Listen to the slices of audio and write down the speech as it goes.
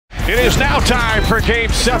It is now time for Game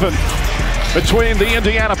 7 between the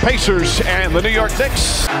Indiana Pacers and the New York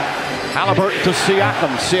Knicks. Haliburton to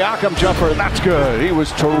Siakam. Siakam jumper, that's good. He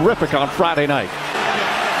was terrific on Friday night.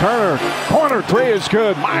 Turner, corner three is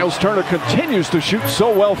good. Miles Turner continues to shoot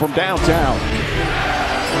so well from downtown.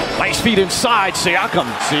 Nice feed inside, Siakam.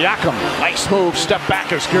 Siakam, nice move, step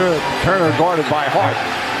back is good. Turner guarded by Hart.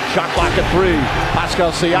 Shot clock at 3.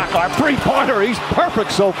 Pascal Siakam, a three-pointer. He's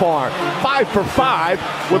perfect so far. 5 for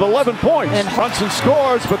 5 with 11 points. And Brunson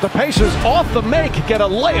scores, but the Pacers off the make get a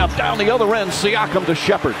layup down the other end. Siakam to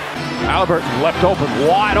Shepherd. Haliburton left open,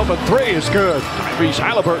 wide open. 3 is good. Tyrese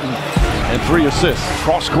Haliburton and 3 assists.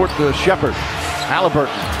 Cross court to Shepherd. Haliburton.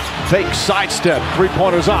 Fake sidestep,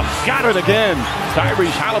 three-pointers up, got it again.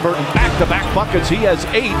 Tyrese Haliburton back-to-back buckets. He has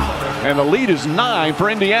 8, and the lead is 9 for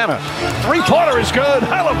Indiana. Three-pointer is good.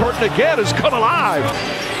 Haliburton again has come alive.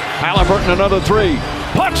 Haliburton another 3.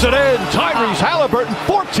 Puts it in. Tyrese Haliburton,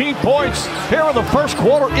 14 points. Here in the first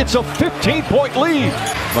quarter, it's a 15-point lead.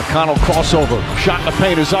 McConnell crossover. Shot in the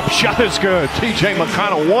paint is up. Shot is good. TJ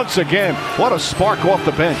McConnell once again. What a spark off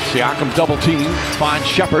the bench. Siakam double team. Finds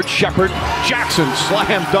Shepherd. Shepherd. Jackson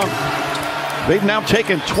slam dunk. They've now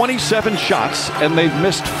taken 27 shots and they've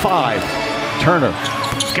missed 5. Turner.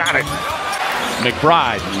 Got it.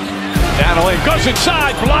 McBride. Down the lane. Goes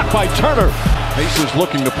inside. Blocked by Turner. Pacers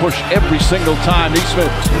looking to push every single time.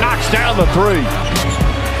 Neesmith knocks down the 3.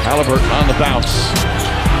 Haliburton on the bounce.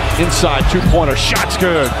 Inside two-pointer. Shot's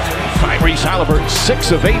good. Tyrese Haliburton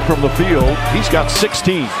 6 of 8 from the field. He's got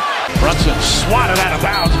 16. Brunson swatted out of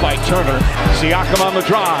bounds by Turner. Siakam on the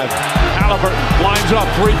drive. Haliburton lines up.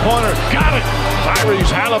 Three-pointer. Got it.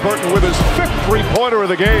 Tyrese Haliburton with his 5th three-pointer of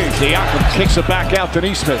the game. Siakam kicks it back out to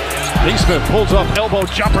Neesmith. Neesmith pulls up. Elbow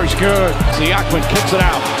jumper's good. Siakam kicks it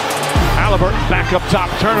out. Haliburton back up top.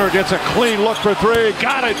 Turner gets a clean look for 3.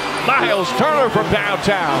 Got it. Miles Turner from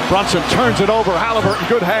downtown. Brunson turns it over. Haliburton,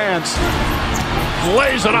 good hands.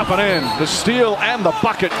 Lays it up and in. The steal and the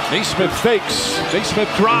bucket. Neesmith fakes.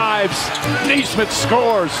 Neesmith drives. Neesmith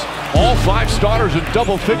scores. All 5 starters in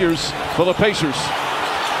double figures for the Pacers.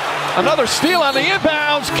 Another steal on the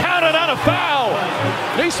inbounds. Counted on a foul.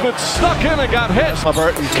 Neesmith stuck in and got hit.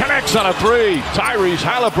 Haliburton connects on a 3. Tyrese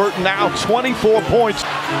Haliburton now 24 points.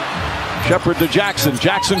 Shepherd to Jackson.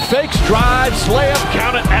 Jackson fakes, drives, layup,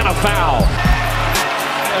 count it, and a foul.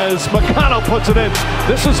 As McConnell puts it in,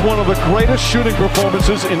 this is one of the greatest shooting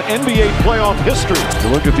performances in NBA playoff history.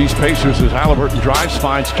 You look at these Pacers as Haliburton drives,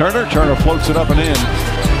 finds Turner. Turner floats it up and in.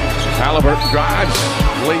 Haliburton drives,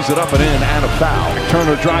 lays it up and in, and a foul.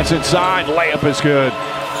 Turner drives inside, layup is good.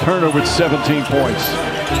 Turner with 17 points.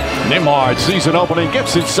 Nembhard sees an opening,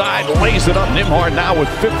 gets inside, lays it up. Nembhard now with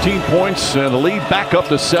 15 points and the lead back up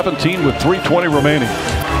to 17 with 3:20 remaining.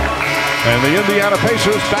 And the Indiana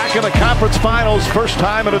Pacers back in the conference finals, first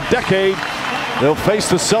time in a decade. They'll face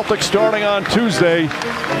the Celtics starting on Tuesday.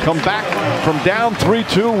 Come back from down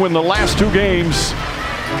 3-2, win the last 2 games,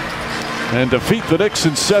 and defeat the Knicks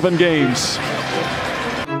in 7 games.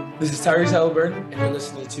 This is Tyrese Haliburton, and you're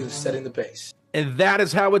listening to Setting the Pace. And that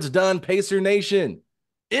is how it's done, Pacer Nation.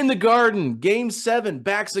 In the Garden, Game 7,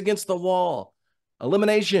 backs against the wall.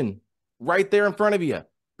 Elimination right there in front of you.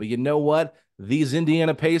 But you know what? These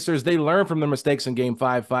Indiana Pacers, they learn from their mistakes in Game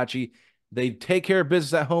 5, Facci. They take care of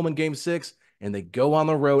business at home in Game 6, and they go on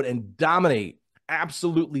the road and dominate,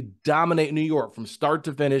 absolutely dominate New York from start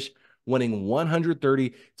to finish, winning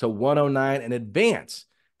 130-109 and advance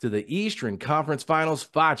to the Eastern Conference Finals.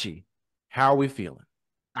 Facci, how are we feeling?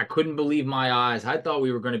 I couldn't believe my eyes. I thought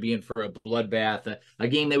we were going to be in for a bloodbath, a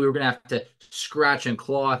game that we were going to have to scratch and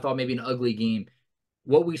claw. I thought maybe an ugly game.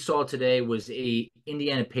 What we saw today was a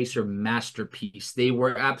Indiana Pacer masterpiece. They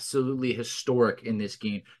were absolutely historic in this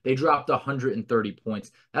game. They dropped 130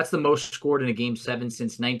 points. That's the most scored in a Game 7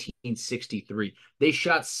 since 1963. They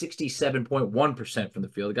shot 67.1% from the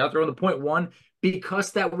field. They got thrown the .1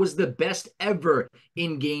 because that was the best ever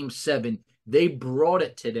in Game 7. They brought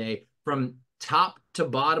it today from top to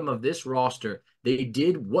bottom of this roster. They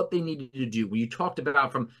did what they needed to do. When you talked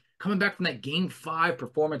about from coming back from that Game 5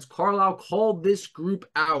 performance, Carlisle called this group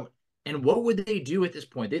out. And what would they do at this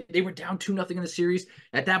point? They were down 2-0 in the series.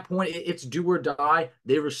 At that point, it's do or die.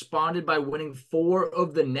 They responded by winning 4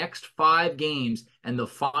 of the next 5 games and the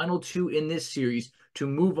final 2 in this series to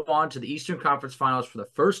move on to the Eastern Conference Finals for the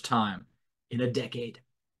first time in a decade.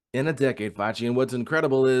 In a decade, Facci. And what's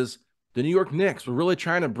incredible is the New York Knicks were really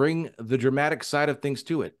trying to bring the dramatic side of things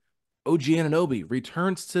to it. OG Anunoby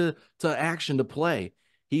returns to action to play.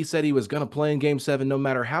 He said he was going to play in Game 7 no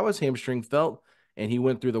matter how his hamstring felt, and he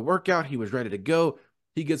went through the workout. He was ready to go.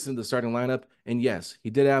 He gets into the starting lineup, and yes, he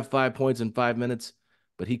did have 5 points in 5 minutes,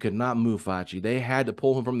 but he could not move Facci. They had to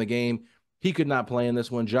pull him from the game. He could not play in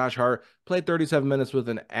this one. Josh Hart played 37 minutes with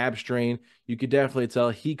an ab strain. You could definitely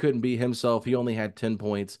tell he couldn't be himself. He only had 10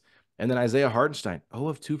 points. And then Isaiah Hartenstein, 0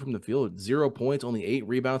 of 2 from the field, 0 points, only 8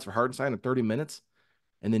 rebounds for Hartenstein in 30 minutes.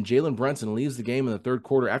 And then Jalen Brunson leaves the game in the third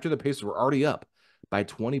quarter after the Pacers were already up by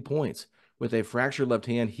 20 points. With a fractured left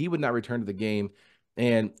hand, he would not return to the game.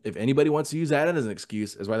 And if anybody wants to use that as an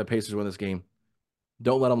excuse as why the Pacers win this game,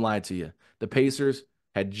 don't let them lie to you. The Pacers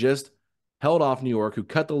had just held off New York, who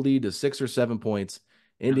cut the lead to 6 or 7 points.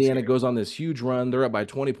 Indiana goes on this huge run. They're up by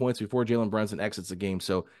 20 points before Jalen Brunson exits the game.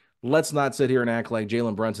 So let's not sit here and act like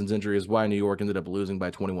Jalen Brunson's injury is why New York ended up losing by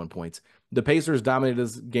 21 points. The Pacers dominated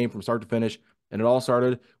this game from start to finish, and it all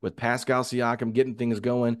started with Pascal Siakam getting things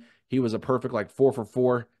going. He was a perfect 4 for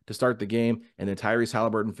 4 to start the game, and then Tyrese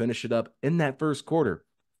Haliburton finished it up in that first quarter.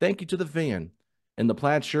 Thank you to the fan in the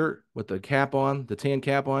plaid shirt with the cap on, the tan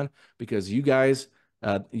cap on, because you guys,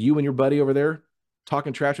 you and your buddy over there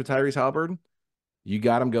talking trash with Tyrese Haliburton, you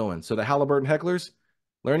got him going. So the Haliburton hecklers,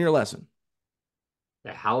 learn your lesson.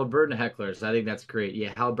 The Haliburton hecklers, I think that's great.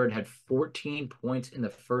 Yeah, Haliburton had 14 points in the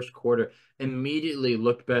first quarter, immediately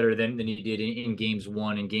looked better than he did in games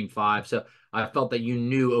 1 and game 5. So I felt that you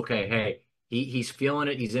knew, okay, hey, he's feeling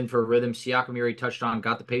it. He's in for a rhythm. Siakam already touched on,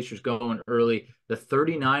 got the Pacers going early. The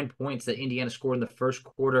 39 points that Indiana scored in the first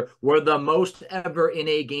quarter were the most ever in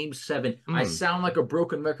a game 7. I sound like a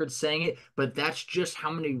broken record saying it, but that's just how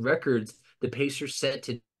many records the Pacers set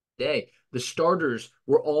today. The starters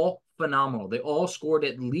were all phenomenal. They all scored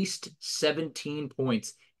at least 17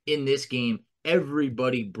 points in this game.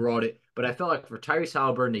 Everybody brought it. But I felt like for Tyrese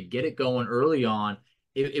Haliburton to get it going early on,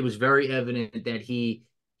 it was very evident that he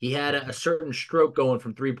had a certain stroke going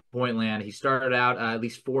from three-point land. He started out at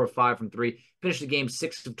least 4 or 5 from 3, finished the game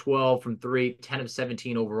 6 of 12 from 3, 10 of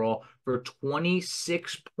 17 overall for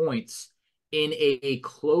 26 points in a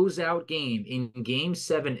closeout game in game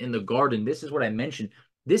 7 in the Garden. This is what I mentioned.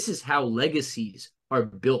 This is how legacies are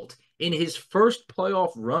built. In his first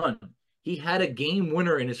playoff run, he had a game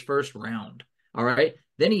winner in his first round. All right.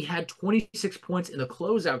 Then he had 26 points in the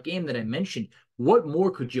closeout game that I mentioned. What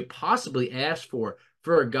more could you possibly ask for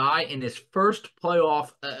a guy in his first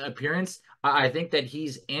playoff appearance? I think that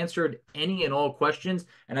he's answered any and all questions,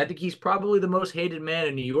 and I think he's probably the most hated man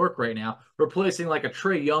in New York right now, replacing like a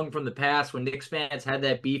Trae Young from the past when Knicks fans had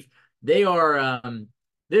that beef.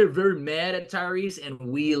 They're very mad at Tyrese, and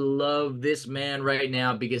we love this man right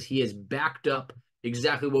now because he has backed up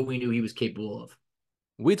exactly what we knew he was capable of.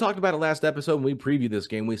 We talked about it last episode when we previewed this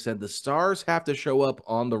game. We said the stars have to show up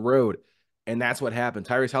on the road, and that's what happened.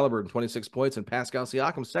 Tyrese Haliburton, 26 points, and Pascal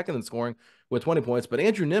Siakam second in scoring with 20 points. But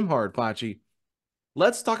Andrew Nembhard, Facci,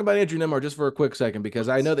 let's talk about Andrew Nembhard just for a quick second, because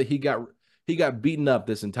I know that he got beaten up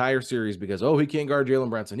this entire series because, he can't guard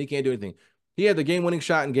Jalen Brunson. He can't do anything. He had the game-winning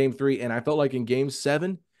shot in game 3, and I felt like in game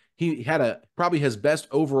 7, he had probably his best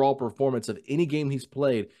overall performance of any game he's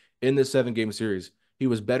played in this 7-game series. He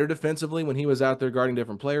was better defensively when he was out there guarding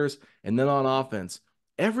different players, and then on offense,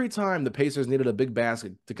 every time the Pacers needed a big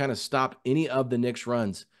basket to kind of stop any of the Knicks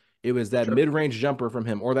runs, it was that mid-range jumper from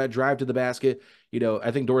him or that drive to the basket.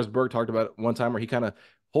 I think Doris Burke talked about it one time where he kind of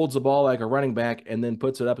holds the ball like a running back and then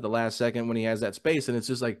puts it up at the last second when he has that space, and it's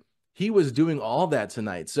just like he was doing all that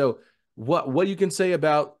tonight. So what you can say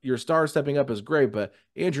about your star stepping up is great, but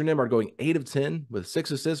Andrew Nembhard going 8 of 10 with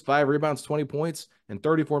 6 assists, 5 rebounds, 20 points in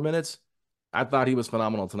 34 minutes. I thought he was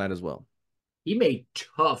phenomenal tonight as well. He made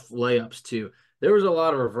tough layups too. There was a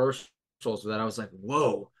lot of reversals that I was like,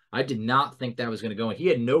 whoa, I did not think that was going to go in. He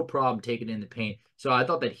had no problem taking it in the paint. So I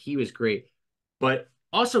thought that he was great, but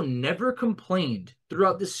also never complained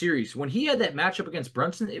throughout the series. When he had that matchup against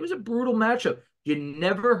Brunson, it was a brutal matchup. You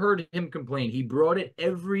never heard him complain. He brought it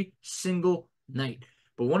every single night.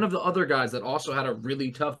 But one of the other guys that also had a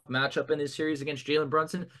really tough matchup in this series against Jalen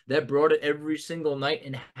Brunson that brought it every single night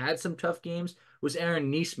and had some tough games was Aaron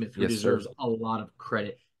Nesmith, who deserves a lot of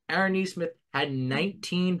credit. Aaron Nesmith had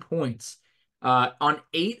 19 points on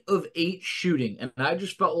 8 of 8 shooting. And I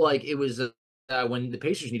just felt like it was when the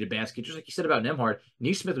Pacers needed basket, just like you said about Nembhard,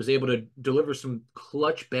 Nesmith was able to deliver some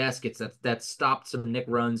clutch baskets that stopped some Knick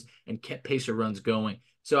runs and kept Pacer runs going.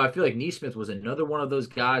 So I feel like Nesmith was another one of those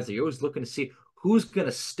guys that you're always looking to see who's going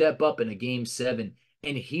to step up in a game 7,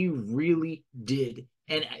 and he really did.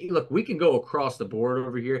 And look, we can go across the board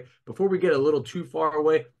over here. Before we get a little too far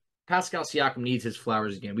away, Pascal Siakam needs his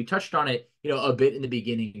flowers again. We touched on it, a bit in the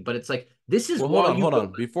beginning, but it's like this is hold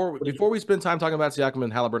on. Before we spend time talking about Siakam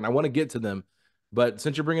and Haliburton, I want to get to them. But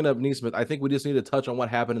since you're bringing up Nesmith, I think we just need to touch on what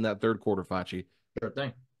happened in that third quarter, Facci. Sure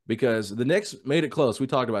thing. Because the Knicks made it close. We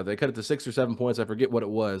talked about it. They cut it to 6 or 7 points. I forget what it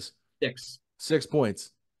was. 6. 6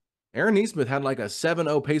 points. Aaron Nesmith had like a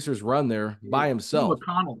 7-0 Pacers run there by himself.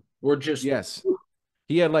 McConnell were just yes.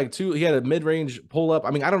 He had he had a mid-range pull-up.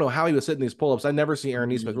 I mean, I don't know how he was hitting these pull-ups. I never see Aaron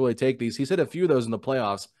Nesmith really take these. He's hit a few of those in the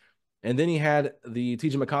playoffs. And then he had the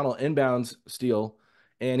TJ McConnell inbounds steal,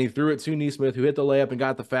 and he threw it to Nesmith, who hit the layup and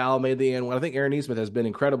got the foul, made the end one. I think Aaron Nesmith has been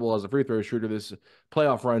incredible as a free throw shooter this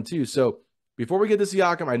playoff run too. So before we get to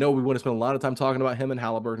Siakam, I know we want to spend a lot of time talking about him and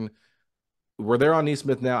Haliburton. We're there on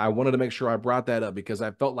Nesmith now. I wanted to make sure I brought that up because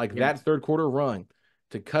I felt like that third quarter run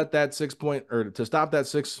to cut that 6 point or to stop that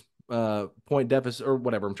 6 point deficit or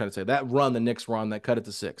whatever I'm trying to say, that run, the Knicks run that cut it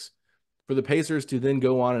to 6 for the Pacers to then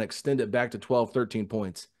go on and extend it back to 12, 13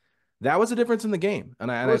 points. That was a difference in the game.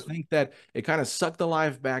 And I think that it kind of sucked the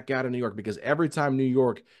life back out of New York because every time New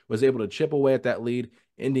York was able to chip away at that lead,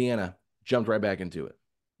 Indiana jumped right back into it.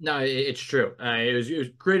 No, it's true. It was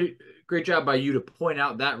great job by you to point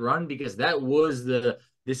out that run because that was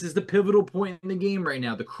this is the pivotal point in the game right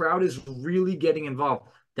now. The crowd is really getting involved.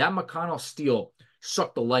 That McConnell steal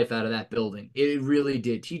sucked the life out of that building. It really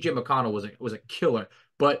did. TJ McConnell was a killer.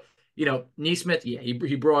 But you know, Nesmith, yeah,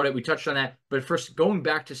 he brought it. We touched on that. But first, going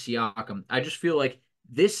back to Siakam, I just feel like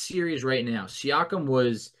this series right now, Siakam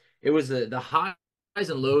was the highs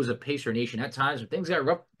and lows of Pacer Nation. At times when things got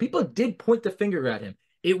rough, people did point the finger at him.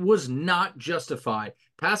 It was not justified.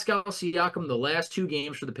 Pascal Siakam, the last 2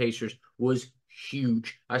 games for the Pacers, was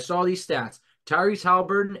huge. I saw these stats. Tyrese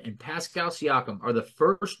Haliburton and Pascal Siakam are the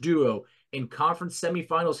first duo in conference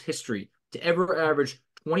semifinals history to ever average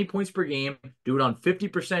 20 points per game, do it on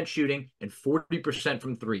 50% shooting and 40%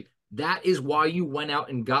 from 3. That is why you went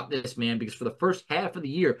out and got this man, because for the first half of the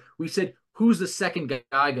year, we said, who's the second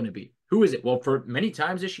guy going to be? Who is it? Well, for many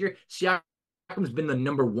times this year, Siakam's been the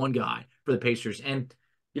number 1 guy for the Pacers. And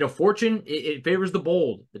you know, fortune, it favors the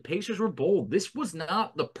bold. The Pacers were bold. This was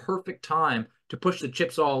not the perfect time to push the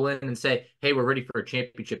chips all in and say, hey, we're ready for a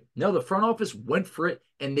championship. No, the front office went for it,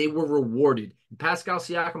 and they were rewarded. Pascal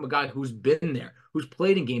Siakam, a guy who's been there, who's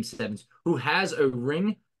played in Game 7s, who has a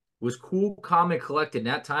ring, was cool, calm, and collected. And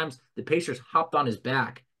at times, the Pacers hopped on his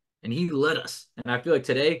back, and he led us. And I feel like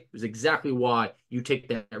today was exactly why you take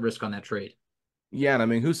that risk on that trade. Yeah, and I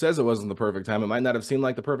mean, who says it wasn't the perfect time? It might not have seemed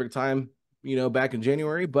like the perfect time, you know, back in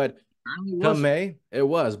January, but come May, it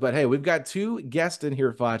was. But hey, we've got 2 guests in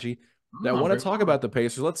here, Facci, that want to talk about the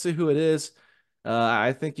Pacers. Let's see who it is.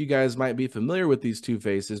 I think you guys might be familiar with these 2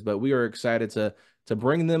 faces, but we are excited to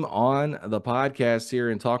bring them on the podcast here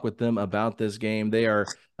and talk with them about this game. They were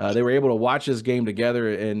able to watch this game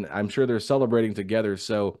together, and I'm sure they're celebrating together.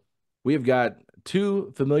 So we've got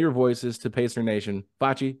 2 familiar voices to Pacer Nation.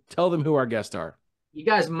 Facci, tell them who our guests are. You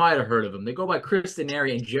guys might have heard of them. They go by Kristen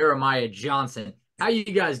Airy and Jeremiah Johnson. How you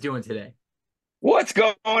guys doing today? What's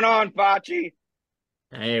going on, Facci?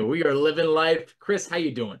 Hey, we are living life. Chris, how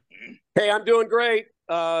you doing? Hey, I'm doing great.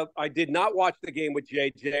 I did not watch the game with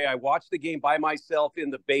JJ. I watched the game by myself in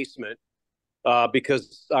the basement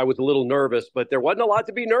because I was a little nervous, but there wasn't a lot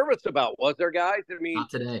to be nervous about, was there, guys? I mean, not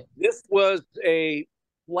today. This was a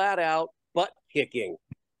flat-out butt-kicking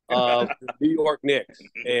of the New York Knicks,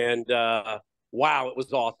 and wow, it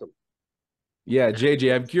was awesome. Yeah,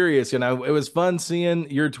 JJ, I'm curious. You know, it was fun seeing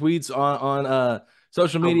your tweets on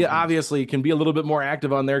social media. Obviously, you can be a little bit more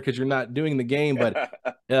active on there because you're not doing the game. But,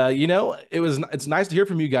 you know, it's nice to hear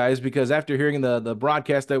from you guys because after hearing the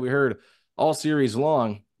broadcast that we heard all series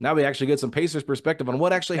long, now we actually get some Pacers perspective on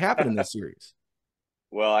what actually happened in this series.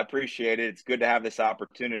 Well, I appreciate it. It's good to have this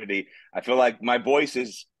opportunity. I feel like my voice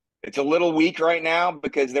it's a little weak right now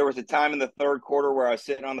because there was a time in the third quarter where I was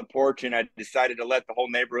sitting on the porch and I decided to let the whole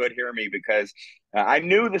neighborhood hear me because I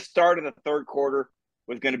knew the start of the third quarter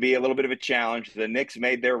was going to be a little bit of a challenge. The Knicks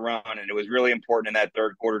made their run, and it was really important in that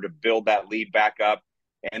third quarter to build that lead back up.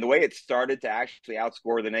 And the way it started to actually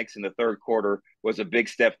outscore the Knicks in the third quarter was a big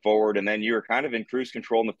step forward. And then you were kind of in cruise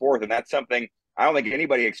control in the fourth. And that's something I don't think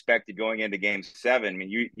anybody expected going into Game 7. I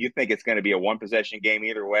mean, you think it's going to be a one-possession game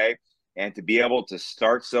either way. And to be able to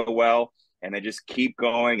start so well and then just keep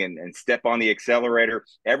going and step on the accelerator.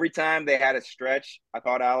 Every time they had a stretch, I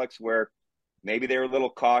thought, Alex, where maybe they were a little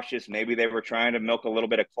cautious, maybe they were trying to milk a little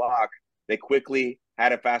bit of clock, they quickly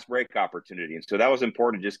had a fast break opportunity. And so that was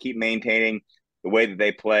important to just keep maintaining the way that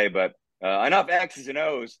they play. But enough X's and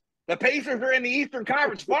O's. The Pacers are in the Eastern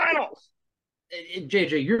Conference Finals.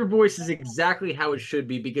 JJ, your voice is exactly how it should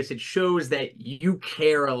be because it shows that you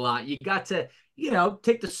care a lot. You got to, you know,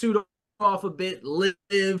 take the suit off a bit,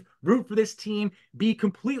 live, root for this team, be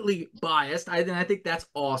completely biased. I think that's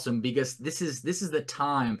awesome because this is the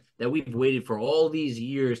time that we've waited for all these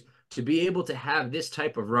years to be able to have this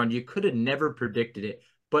type of run. You could have never predicted it.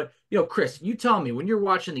 But, you know, Chris, you tell me when you're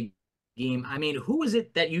watching the game. I mean, who was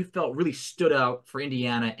it that you felt really stood out for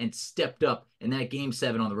Indiana and stepped up in that game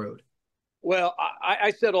 7 on the road? Well,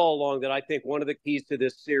 I said all along that I think one of the keys to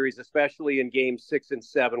this series, especially in game 6 and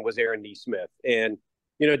 7, was Aaron Nesmith. And,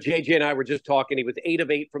 JJ and I were just talking. He was 8 of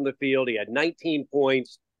 8 from the field. He had 19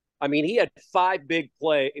 points. I mean, he had 5 big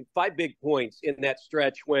points in that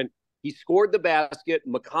stretch when he scored the basket.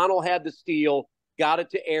 McConnell had the steal, got it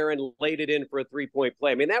to Aaron, laid it in for a 3-point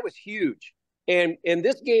play. I mean, that was huge. And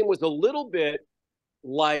this game was a little bit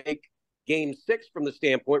like game 6 from the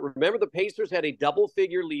standpoint. Remember, the Pacers had a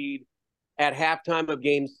double-figure lead at halftime of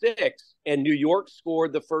game 6, and New York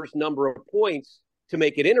scored the first number of points to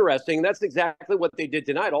make it interesting. That's exactly what they did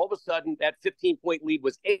tonight. All of a sudden, that 15-point lead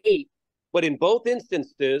was 8, but in both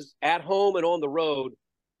instances, at home and on the road,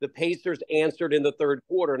 the Pacers answered in the third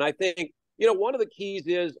quarter. And I think, one of the keys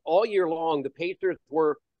is all year long, the Pacers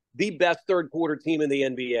were the best third quarter team in the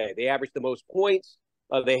NBA. They averaged the most points.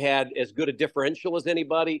 They had as good a differential as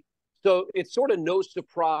anybody. So it's sort of no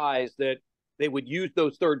surprise that they would use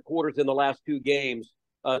those third quarters in the last 2 games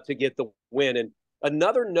to get the win. And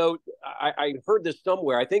another note, I heard this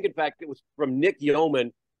somewhere. I think, in fact, it was from Nick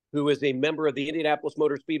Yeoman, who is a member of the Indianapolis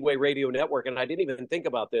Motor Speedway Radio Network, and I didn't even think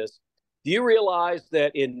about this. Do you realize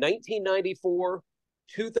that in 1994,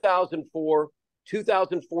 2004,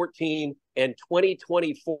 2014, and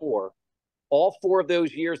 2024, all 4 of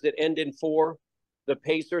those years that end in 4, the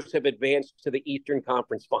Pacers have advanced to the Eastern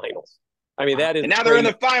Conference Finals? I mean, that is. And now they're in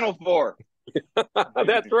the Final Four.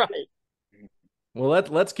 That's right. Well,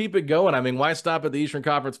 let's keep it going. I mean, why stop at the Eastern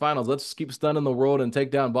Conference Finals? Let's keep stunning the world and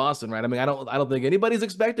take down Boston, right? I mean, I don't think anybody's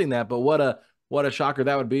expecting that, but what a shocker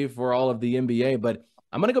that would be for all of the NBA. But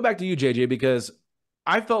I'm going to go back to you, JJ, because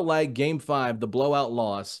I felt like game 5, the blowout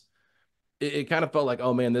loss, it kind of felt like,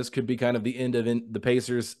 oh man, this could be kind of the end of the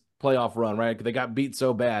Pacers playoff run, right? Because they got beat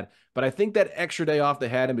so bad. But I think that extra day off they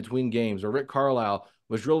had in between games, or Rick Carlisle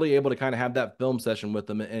was really able to kind of have that film session with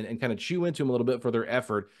them and kind of chew into them a little bit for their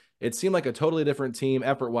effort. It seemed like a totally different team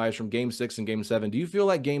effort-wise from game 6 and game 7. Do you feel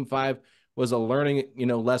like game 5 was a learning,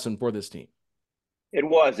 lesson for this team? It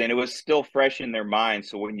was, and it was still fresh in their minds.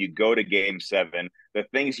 So when you go to game 7, the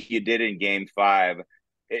things you did in game 5,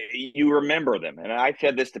 you remember them. And I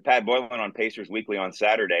said this to Pat Boylan on Pacers Weekly on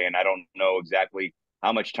Saturday, and I don't know exactly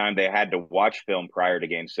how much time they had to watch film prior to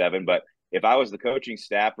game 7, but if I was the coaching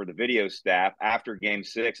staff or the video staff after game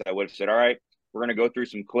 6, I would have said, all right, we're going to go through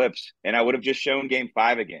some clips. And I would have just shown game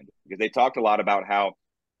 5 again, because they talked a lot about how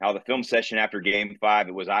the film session after game 5,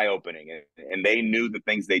 it was eye-opening, and they knew the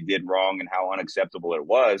things they did wrong and how unacceptable it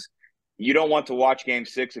was. You don't want to watch game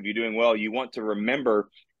 6 if you're doing well. You want to remember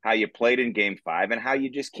how you played in game 5 and how you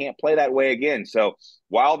just can't play that way again. So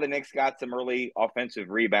while the Knicks got some early offensive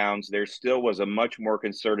rebounds, there still was a much more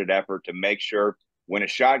concerted effort to make sure when a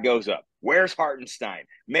shot goes up, where's Hartenstein?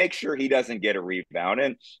 Make sure he doesn't get a rebound.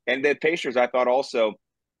 And the Pacers, I thought also,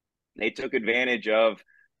 they took advantage of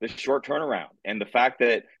the short turnaround and the fact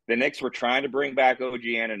that the Knicks were trying to bring back OG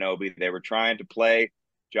Anunoby. They were trying to play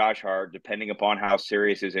Josh Hart, depending upon how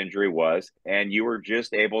serious his injury was. And you were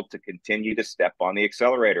just able to continue to step on the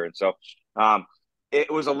accelerator. And so it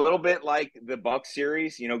was a little bit like the Bucks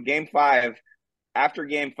series. Game 5, after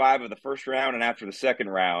game 5 of the first round and after the second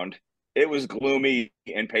round, it was gloomy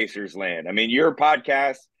in Pacers land. I mean, your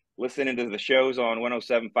podcast, listening to the shows on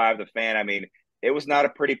 107.5 The Fan, I mean, it was not a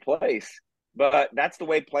pretty place. But that's the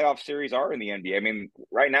way playoff series are in the NBA. I mean,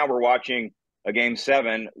 right now we're watching a game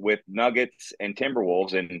 7 with Nuggets and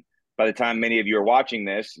Timberwolves. And by the time many of you are watching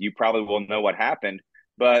this, you probably will know what happened.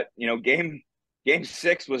 But, game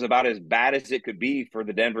 6 was about as bad as it could be for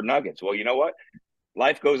the Denver Nuggets. Well, you know what?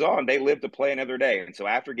 Life goes on. They live to play another day. And so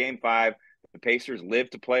after game 5, the Pacers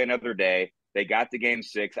lived to play another day. They got to game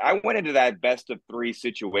 6. I went into that best-of-3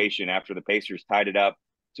 situation after the Pacers tied it up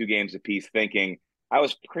 2 games apiece thinking I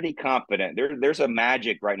was pretty confident. There's a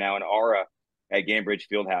magic right now, an aura at Gainbridge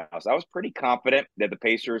Fieldhouse. I was pretty confident that the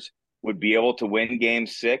Pacers would be able to win game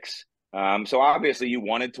 6. So obviously you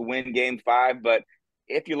wanted to win game 5, but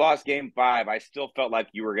if you lost game 5, I still felt like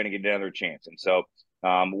you were going to get another chance. And so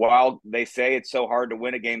while they say it's so hard to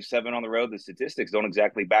win a game 7 on the road, the statistics don't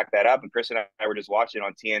exactly back that up. And Chris and I were just watching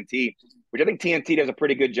on TNT, which I think TNT does a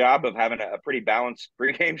pretty good job of having a pretty balanced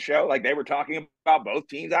pregame show. Like they were talking about both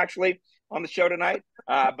teams actually on the show tonight.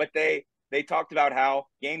 But they talked about how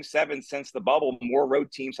game 7 since the bubble, more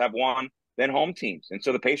road teams have won than home teams. And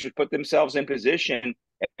so the Pacers put themselves in position,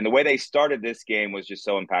 and the way they started this game was just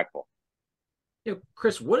so impactful.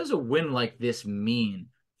 Chris, what does a win like this mean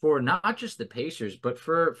for not just the Pacers, but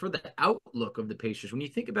for the outlook of the Pacers? When you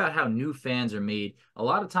think about how new fans are made, a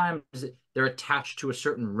lot of times they're attached to a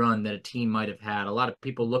certain run that a team might have had. A lot of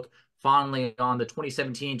people look fondly on the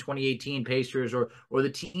 2017, 2018 Pacers, or the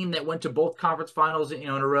team that went to both conference finals, in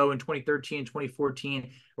a row in 2013 and 2014.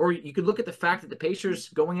 Or you could look at the fact that the Pacers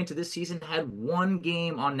going into this season had one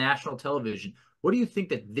game on national television. What do you think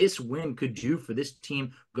that this win could do for this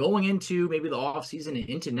team going into maybe the offseason and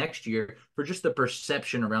into next year for just the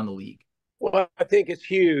perception around the league? Well, I think it's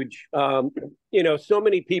huge. So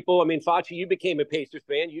many people, Facci, you became a Pacers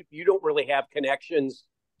fan. You don't really have connections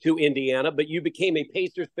to Indiana, but you became a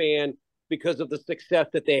Pacers fan because of the success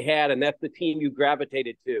that they had, and that's the team you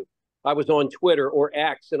gravitated to. I was on Twitter or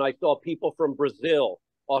X, and I saw people from Brazil,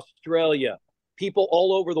 Australia, people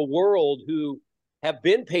all over the world who have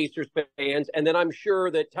been Pacers fans, and then I'm sure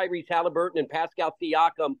that Tyrese Haliburton and Pascal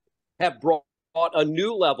Siakam have brought a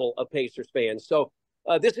new level of Pacers fans. So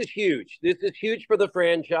this is huge. This is huge for the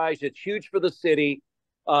franchise. It's huge for the city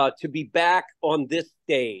to be back on this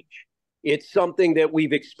stage. It's something that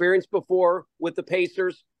we've experienced before with the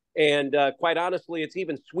Pacers, and quite honestly, it's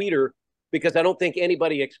even sweeter because I don't think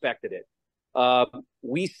anybody expected it.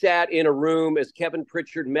 We sat in a room as Kevin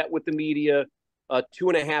Pritchard met with the media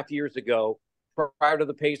 2.5 years ago, prior to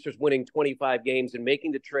the Pacers winning 25 games and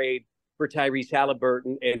making the trade for Tyrese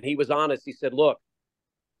Haliburton. And he was honest. He said, look,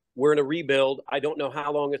 we're in a rebuild. I don't know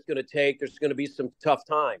how long it's going to take. There's going to be some tough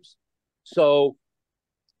times. So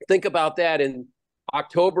think about that. In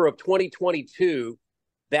October of 2022,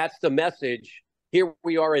 that's the message. Here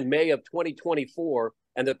we are in May of 2024,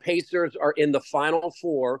 and the Pacers are in the Final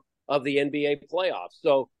Four of the NBA playoffs.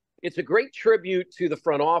 So it's a great tribute to the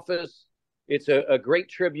front office. It's a great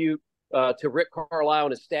tribute to Rick Carlisle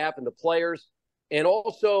and his staff and the players, and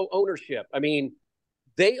also ownership.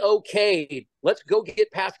 They okayed, let's go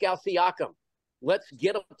get Pascal Siakam. Let's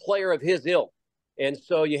get a player of his ilk. And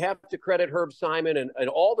so you have to credit Herb Simon and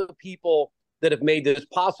all the people that have made this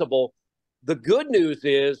possible. The good news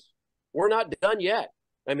is we're not done yet.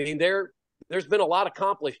 There's been a lot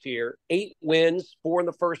accomplished here. 8 wins, 4 in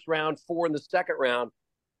the first round, 4 in the second round.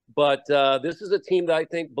 But this is a team that I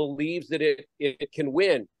think believes that it can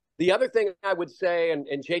win. The other thing I would say, and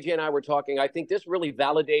JJ and I were talking, I think this really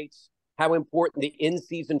validates how important the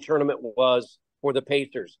in-season tournament was for the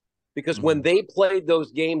Pacers. Because when they played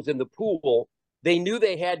those games in the pool, they knew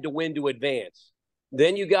they had to win to advance.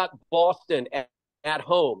 Then you got Boston at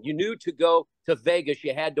home. You knew to go to Vegas,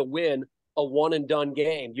 you had to win a one-and-done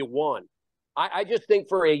game. You won. I just think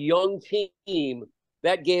for a young team,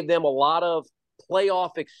 that gave them a lot of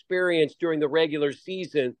playoff experience during the regular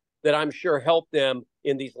season that I'm sure helped them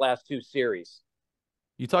in these last 2 series.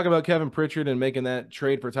 You talk about Kevin Pritchard and making that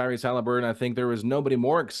trade for Tyrese Haliburton. I think there was nobody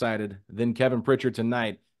more excited than Kevin Pritchard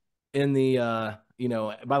tonight in the,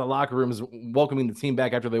 by the locker rooms, welcoming the team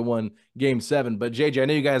back after they won Game 7. But JJ, I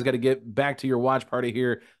know you guys got to get back to your watch party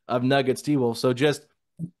here of Nuggets T-Wolf. So just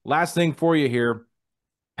last thing for you here,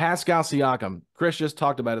 Pascal Siakam. Chris just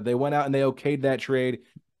talked about it. They went out and they okayed that trade.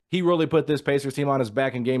 He really put this Pacers team on his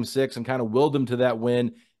back in Game 6 and kind of willed them to that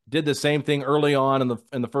win. Did the same thing early on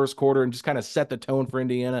in the first quarter and just kind of set the tone for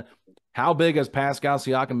Indiana. How big has Pascal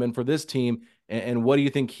Siakam been for this team, and what do you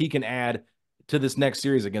think he can add to this next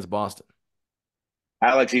series against Boston?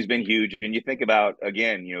 Alex, he's been huge. And you think about,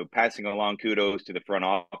 again, passing along kudos to the front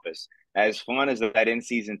office. As fun as that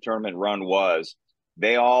in-season tournament run was,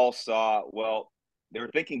 they all saw, they were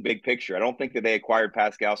thinking big picture. I don't think that they acquired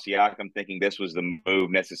Pascal Siakam thinking this was the move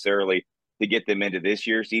necessarily to get them into this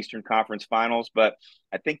year's Eastern Conference Finals. But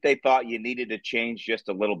I think they thought you needed to change just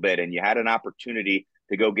a little bit, and you had an opportunity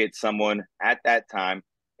to go get someone at that time.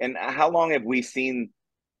 And how long have we seen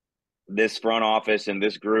this front office and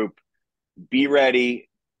this group be ready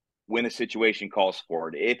when a situation calls for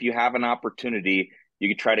it? If you have an opportunity, you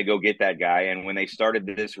could try to go get that guy. And when they started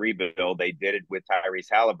this rebuild, they did it with Tyrese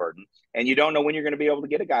Haliburton. And you don't know when you're going to be able to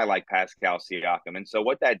get a guy like Pascal Siakam. And so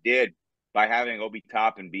what that did, by having Obi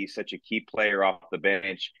Toppin be such a key player off the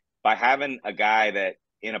bench, by having a guy that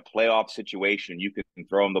in a playoff situation, you can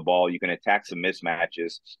throw him the ball, you can attack some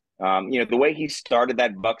mismatches. The way he started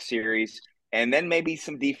that Bucks series, and then maybe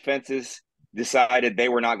some defenses decided they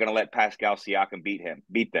were not going to let Pascal Siakam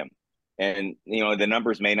beat them. And, the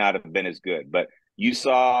numbers may not have been as good, but you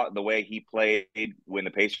saw the way he played when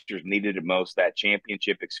the Pacers needed it most, that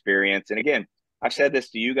championship experience. And again, I've said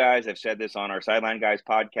this to you guys. I've said this on our Sideline Guys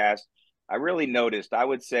podcast. I really noticed, I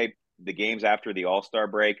would say, the games after the All-Star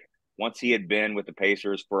break, once he had been with the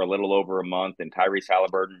Pacers for a little over a month and Tyrese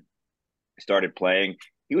Haliburton started playing,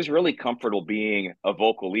 he was really comfortable being a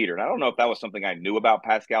vocal leader. And I don't know if that was something I knew about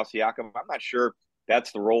Pascal Siakam. I'm not sure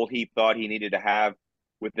that's the role he thought he needed to have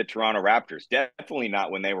with the Toronto Raptors. Definitely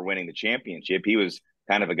not when they were winning the championship. He was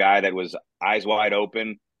kind of a guy that was eyes wide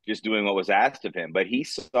open, just doing what was asked of him. But he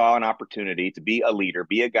saw an opportunity to be a leader,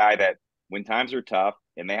 be a guy that when times are tough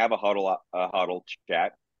and they have a huddle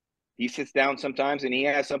chat, he sits down sometimes and he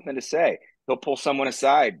has something to say. He'll pull someone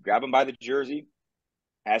aside, grab him by the jersey,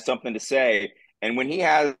 has something to say. And when he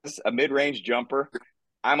has a mid-range jumper,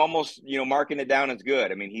 I'm almost, marking it down as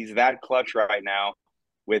good. I mean, he's that clutch right now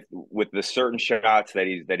with the certain shots that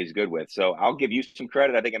he's good with. So I'll give you some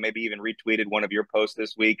credit. I think I maybe even retweeted one of your posts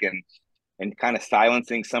this week and kind of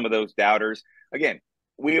silencing some of those doubters. Again,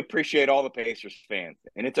 we appreciate all the Pacers fans.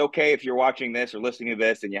 And it's okay if you're watching this or listening to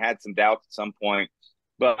this and you had some doubts at some point.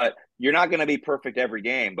 But you're not going to be perfect every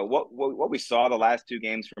game. But what we saw the last two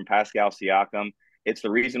games from Pascal Siakam, it's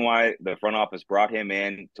the reason why the front office brought him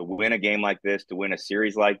in to win a game like this, to win a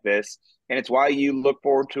series like this. And it's why you look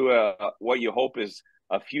forward to what you hope is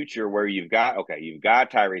a future where you've got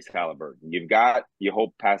Tyrese Haliburton, you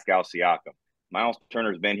hope Pascal Siakam. Miles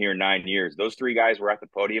Turner's been here 9 years. Those three guys were at the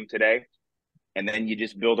podium today. And then you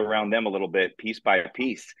just build around them a little bit, piece by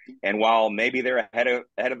piece. And while maybe they're ahead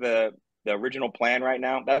of the original plan right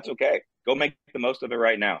now, that's okay. Go make the most of it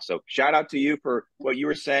right now. So shout out to you for what you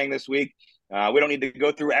were saying this week. We don't need to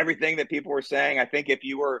go through everything that people were saying. I think if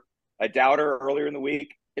you were a doubter earlier in the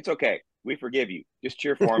week, it's okay. We forgive you. Just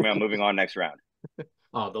cheer for me. I'm moving on next round.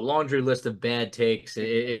 Oh, the laundry list of bad takes.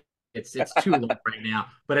 It's too long right now.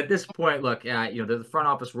 But at this point, look, the front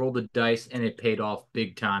office rolled the dice and it paid off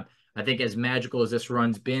big time. I think as magical as this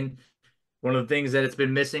run's been, one of the things that it's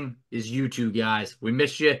been missing is you two guys. We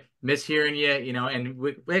miss you, miss hearing you,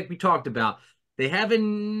 and like we talked about, they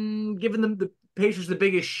haven't given them the Pacers the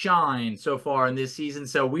biggest shine so far in this season.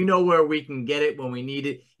 So we know where we can get it when we need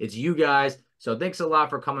it. It's you guys. So thanks a lot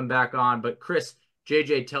for coming back on. But Chris,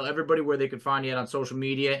 JJ, tell everybody where they can find you on social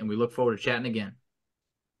media, and we look forward to chatting again.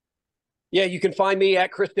 Yeah, you can find me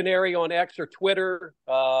at Chris Denari on X or Twitter.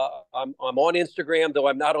 I'm on Instagram, though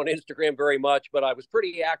I'm not on Instagram very much, but I was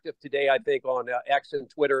pretty active today, I think, on X and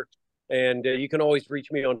Twitter. And you can always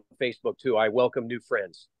reach me on Facebook, too. I welcome new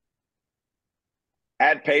friends.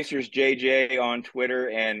 At Pacers JJ on Twitter.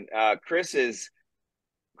 And Chris is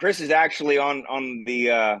actually on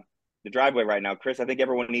the driveway right now. Chris, I think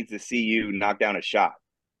everyone needs to see you knock down a shot.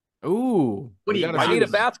 Ooh. I need a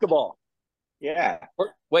basketball. Yeah.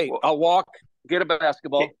 Wait, I'll walk, get a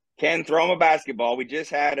basketball. Ken, throw him a basketball. We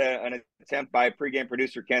just had an attempt by pregame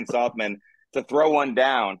producer Ken Softman to throw one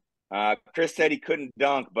down. Chris said he couldn't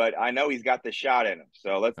dunk, but I know he's got the shot in him.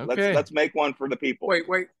 So let's make one for the people.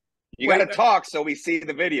 Wait. You got to talk so we see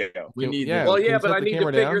the video. We need but I need to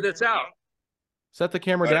figure this out. Set the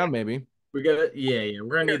camera down, maybe. We got it. Yeah.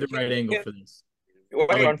 We're gonna need the right angle for this. Well,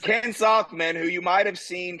 Ken Softman, who you might have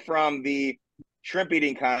seen from the shrimp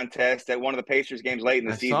eating contest at one of the Pacers games late in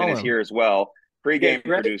the season, is here as well. Pre-game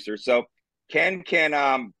producer. So Ken can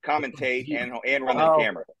commentate and run the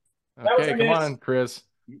camera. Okay, come on, Chris.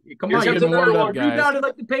 Come on, getting warmed up, guys. You sounded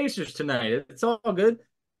like the Pacers tonight. It's all good.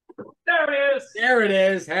 There it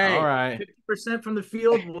is. Hey, all right. 50% from the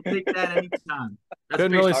field. We'll take that anytime.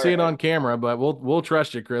 Couldn't really see it on camera, but we'll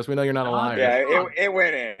trust you, Chris. We know you're not a liar. Yeah, it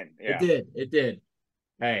went in. Yeah. It did.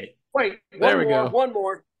 Hey. Wait, there we go. One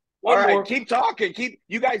more. All right, keep talking.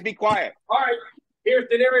 You guys be quiet. All right, here's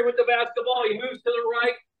Denari with the basketball. He moves to the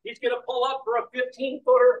right. He's going to pull up for a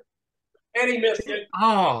 15-footer, and he missed it.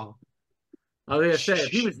 Oh. I was going to say,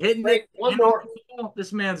 if he was hitting it, one more.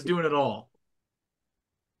 This man's doing it all.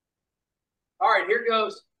 All right, here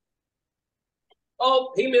goes.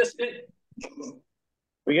 Oh, he missed it.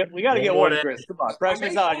 We got to get one, Chris. Come on,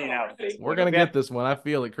 pressure's on you now. We're going to get this one. I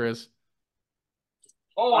feel it, Chris.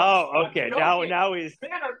 Oh, okay. Now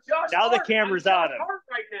the camera's on him.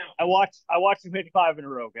 Right now. I watched him hit 5 in a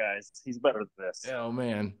row, guys. He's better than this. Oh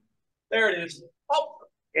man. There it is. Oh.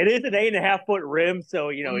 It is an 8.5-foot rim, so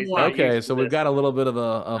he's not okay. So we've got a little bit of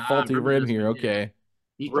a faulty rim here. Okay.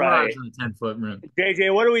 He thrives on a 10-foot rim.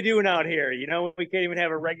 JJ, what are we doing out here? We can't even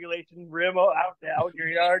have a regulation rim out in your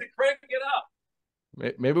yard. Crank it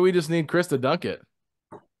up. Maybe we just need Chris to dunk it.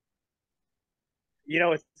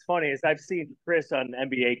 It's funny is I've seen Chris on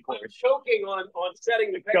NBA courts. I'm choking on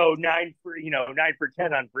setting the pace. Go 9 for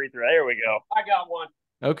 10 on free throw. There we go. I got one.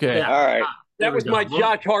 Okay. Yeah. All right. That was my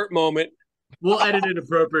Josh Hart moment. We'll edit it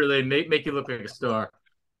appropriately and make you look like a star.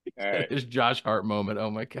 All right. It's Josh Hart moment. Oh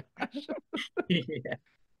my gosh. Yeah.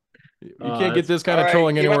 You can't get this kind of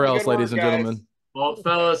trolling anywhere else, ladies and gentlemen. Well,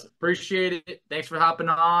 fellas, appreciate it. Thanks for hopping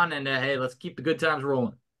on, and hey, let's keep the good times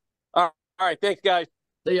rolling. All right, thanks, guys.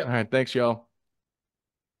 See ya. All right, thanks, y'all.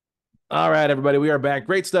 All right, everybody, we are back.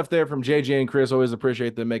 Great stuff there from JJ and Chris. Always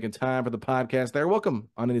appreciate them making time for the podcast. They're welcome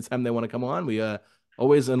on any time they want to come on. We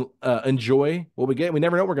always enjoy what we get. We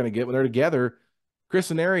never know what we're going to get when they're together. Chris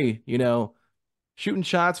and Ari, shooting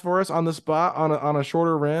shots for us on the spot on a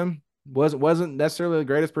shorter rim. Wasn't necessarily the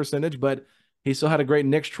greatest percentage, but he still had a great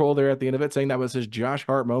Knicks troll there at the end of it, saying that was his Josh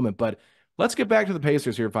Hart moment. But let's get back to the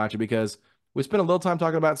Pacers here, Facci, because we spent a little time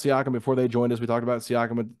talking about Siakam before they joined us. We talked about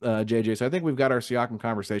Siakam with JJ. So I think we've got our Siakam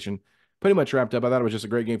conversation pretty much wrapped up. I thought it was just a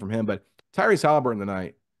great game from him. But Tyrese Haliburton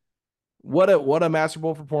tonight, what a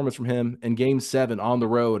masterful performance from him in Game 7 on the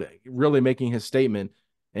road, really making his statement.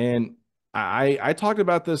 And I talked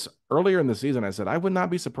about this earlier in the season. I said I would not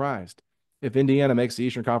be surprised if Indiana makes the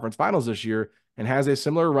Eastern Conference Finals this year and has a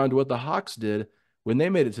similar run to what the Hawks did when they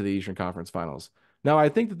made it to the Eastern Conference Finals. Now, I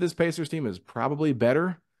think that this Pacers team is probably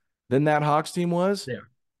better than that Hawks team was. Yeah.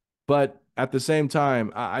 But at the same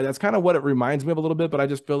time, that's kind of what it reminds me of a little bit. But I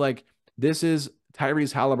just feel like this is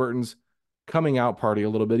Tyrese Haliburton's coming out party a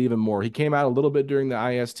little bit even more. He came out a little bit during the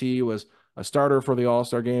IST, was a starter for the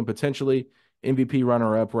All-Star game, potentially MVP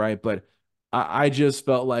runner-up, right? But I just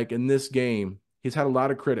felt like in this game, he's had a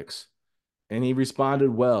lot of critics, and he responded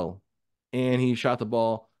well, and he shot the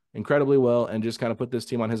ball incredibly well and just kind of put this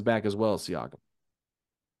team on his back as well, Siakam.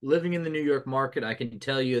 Living in the New York market, I can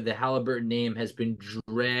tell you the Haliburton name has been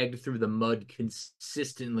dragged through the mud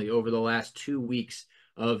consistently over the last 2 weeks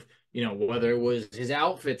of, whether it was his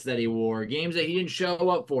outfits that he wore, games that he didn't show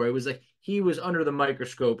up for. It was like he was under the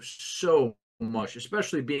microscope so much,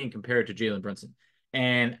 especially being compared to Jalen Brunson.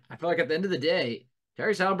 And I feel like at the end of the day,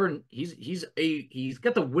 Tyrese Haliburton, he's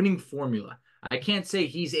got the winning formula. I can't say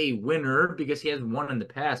he's a winner because he hasn't won in the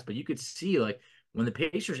past, but you could see like when the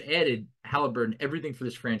Pacers added Haliburton, everything for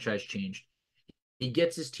this franchise changed. He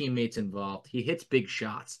gets his teammates involved. He hits big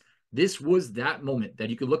shots. This was that moment that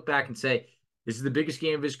you could look back and say, this is the biggest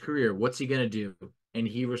game of his career. What's he going to do? And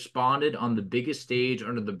he responded on the biggest stage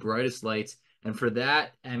under the brightest lights. And for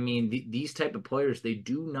that, I mean, these type of players, they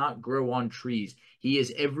do not grow on trees. He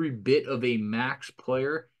is every bit of a max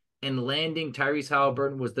player, and landing Tyrese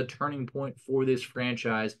Haliburton was the turning point for this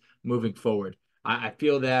franchise moving forward. I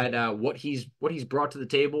feel that what he's brought to the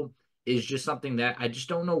table is just something that I just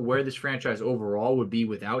don't know where this franchise overall would be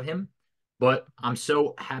without him. But I'm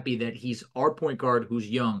so happy that he's our point guard who's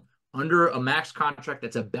young, under a max contract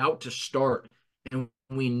that's about to start, and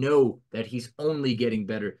we know that he's only getting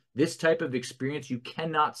better. This type of experience you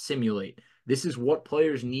cannot simulate. This is what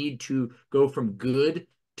players need to go from good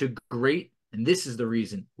to great, and this is the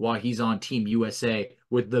reason why he's on Team USA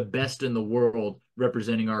with the best in the world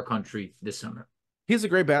representing our country this summer. He's a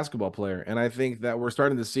great basketball player, and I think that we're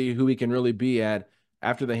starting to see who he can really be at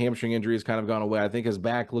after the hamstring injury has kind of gone away. I think his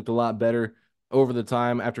back looked a lot better over the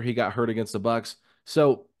time after he got hurt against the Bucks.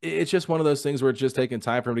 So it's just one of those things where it's just taking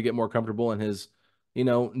time for him to get more comfortable in his,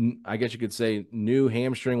 I guess you could say new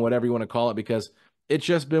hamstring, whatever you want to call it, because it's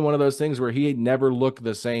just been one of those things where he never looked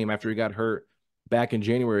the same after he got hurt back in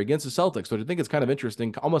January against the Celtics. So I think it's kind of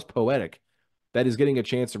interesting, almost poetic, that he's getting a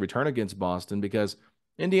chance to return against Boston, because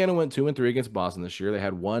Indiana went 2-3 against Boston this year. They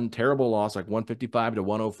had one terrible loss, like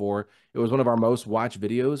 155-104. It was one of our most watched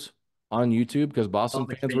videos on YouTube because Boston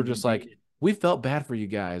fans were just like, we felt bad for you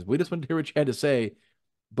guys. We just wanted to hear what you had to say.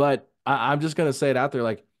 But I'm just going to say it out there,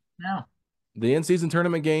 like, no. The in-season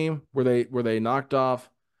tournament game where they knocked off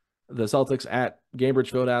the Celtics at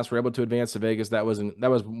Gainbridge Fieldhouse, were able to advance to Vegas. That was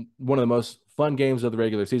one of the most fun games of the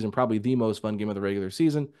regular season, probably the most fun game of the regular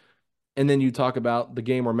season. And then you talk about the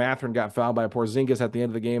game where Mathurin got fouled by Porzingis at the end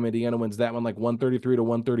of the game. Indiana wins that one like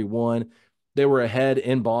 133-131. They were ahead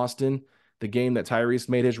in Boston, the game that Tyrese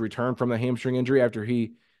made his return from the hamstring injury after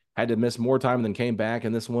he had to miss more time and then came back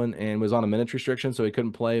in this one and was on a minutes restriction, so he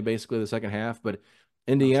couldn't play basically the second half. But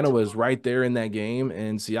Indiana was right there in that game,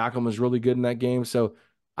 and Siakam was really good in that game. So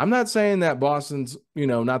I'm not saying that Boston's,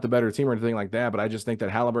 not the better team or anything like that, but I just think that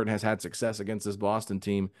Haliburton has had success against this Boston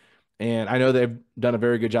team. And I know they've done a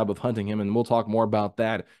very good job of hunting him, and we'll talk more about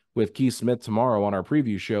that with Keith Smith tomorrow on our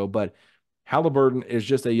preview show. But Haliburton is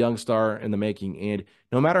just a young star in the making, and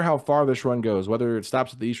no matter how far this run goes, whether it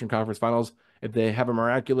stops at the Eastern Conference Finals, if they have a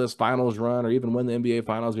miraculous finals run, or even win the NBA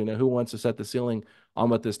Finals, who wants to set the ceiling on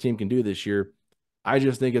what this team can do this year. I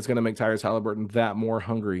just think it's going to make Tyrese Haliburton that more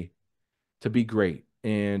hungry to be great.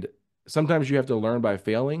 And sometimes you have to learn by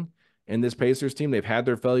failing. And this Pacers team, they've had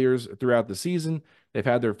their failures throughout the season. They've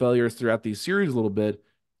had their failures throughout these series a little bit,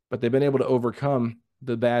 but they've been able to overcome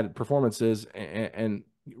the bad performances and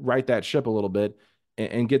right that ship a little bit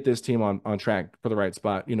and get this team on track for the right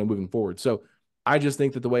spot, moving forward. So I just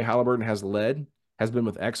think that the way Haliburton has led has been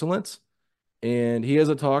with excellence. And he is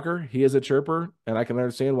a talker. He is a chirper. And I can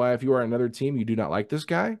understand why, if you are another team, you do not like this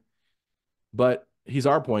guy. But he's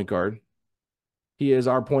our point guard. He is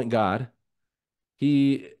our point god.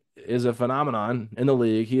 He is a phenomenon in the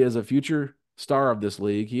league. He is a future star of this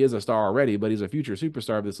league. He is a star already, but he's a future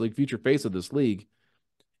superstar of this league, future face of this league.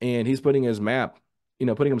 And he's putting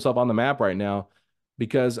putting himself on the map right now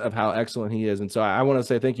because of how excellent he is. And so I want to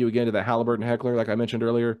say thank you again to the Haliburton heckler, like I mentioned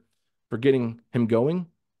earlier, for getting him going.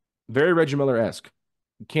 Very Reggie Miller-esque.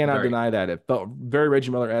 Cannot deny that. It felt very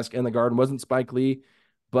Reggie Miller-esque in the Garden. Wasn't Spike Lee,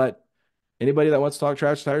 but anybody that wants to talk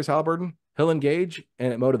trash to Tyrese Haliburton, he'll engage,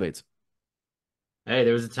 and it motivates. Hey,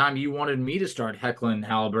 there was a time you wanted me to start heckling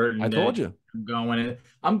Haliburton. I told you. Going.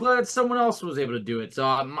 I'm glad someone else was able to do it. So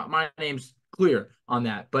my name's clear on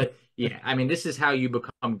that. But yeah, I mean, this is how you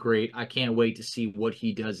become great. I can't wait to see what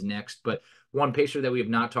he does next. But one Pacer that we have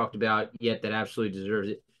not talked about yet that absolutely deserves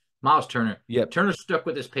it, Miles Turner. Yep. Turner stuck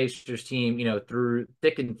with this Pacers team, through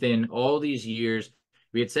thick and thin all these years.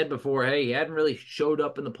 We had said before, hey, he hadn't really showed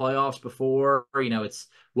up in the playoffs before. It's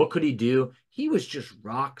what could he do? He was just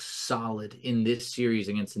rock solid in this series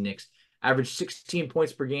against the Knicks. Averaged 16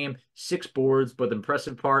 points per game, 6 boards, but the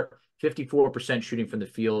impressive part, 54% shooting from the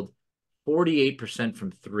field, 48%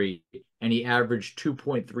 from 3, and he averaged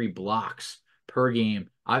 2.3 blocks per game.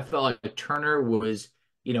 I felt like Turner was,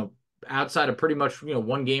 outside of pretty much,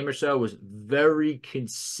 one game or so, was very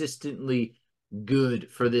consistently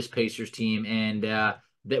good for this Pacers team, and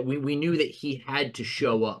that we knew that he had to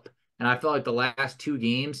show up. And I felt like the last 2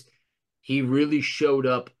 games, he really showed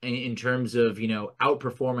up in terms of,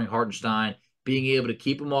 outperforming Hartenstein, being able to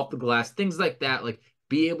keep him off the glass, things like that, like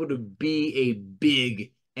be able to be a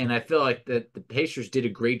big. And I feel like that the Pacers did a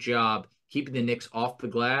great job keeping the Knicks off the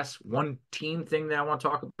glass. One team thing that I want to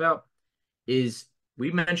talk about is,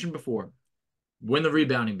 we mentioned before, win the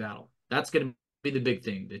rebounding battle. That's going to be the big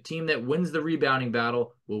thing. The team that wins the rebounding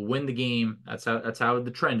battle will win the game. That's how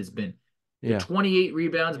the trend has been. Yeah. The 28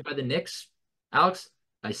 rebounds by the Knicks, Alex,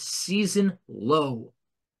 a season low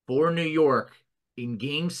for New York in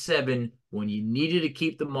Game 7 when you needed to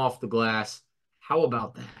keep them off the glass. How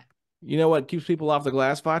about that? You know what keeps people off the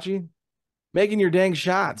glass, Facci? Making your dang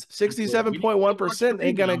shots. 67.1%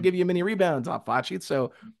 ain't going to give you many rebounds off Facci.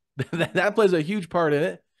 So that plays a huge part in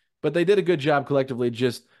it. But they did a good job collectively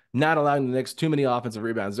just not allowing the Knicks too many offensive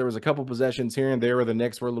rebounds. There was a couple possessions here and there where the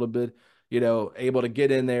Knicks were a little bit, able to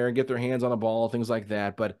get in there and get their hands on a ball, things like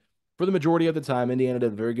that. But for the majority of the time, Indiana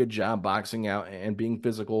did a very good job boxing out and being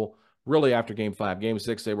physical really after Game 5. Game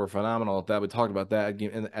 6, they were phenomenal at that. We talked about that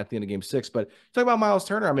at the end of Game 6. But talk about Miles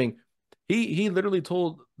Turner. I mean, he literally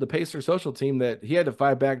told the Pacers social team that he had to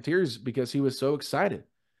fight back tears because he was so excited.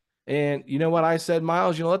 And you know what I said,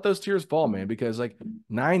 Miles? Let those tears fall, man, because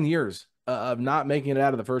 9 years of not making it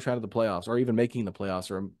out of the first round of the playoffs, or even making the playoffs,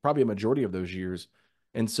 or probably a majority of those years.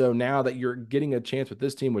 And so now that you're getting a chance with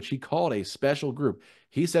this team, which he called a special group,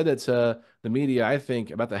 he said that to the media, I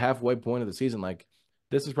think, about the halfway point of the season,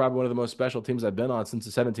 this is probably one of the most special teams I've been on since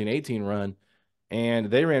the 17-18 run. And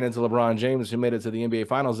they ran into LeBron James, who made it to the NBA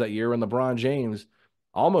Finals that year, and LeBron James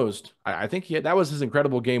almost, I think that was his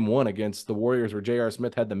incredible Game 1 against the Warriors where J.R.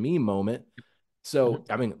 Smith had the meme moment. So,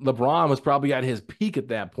 I mean, LeBron was probably at his peak at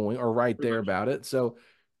that point, or right there about it. So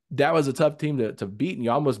that was a tough team to beat, and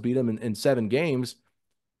you almost beat them in 7 games.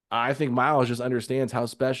 I think Miles just understands how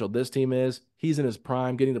special this team is. He's in his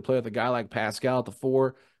prime, getting to play with a guy like Pascal at the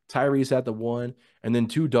 4, Tyrese at the 1, and then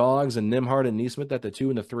 2 dogs and Nembhard and Nesmith at the 2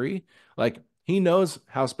 and the 3. He knows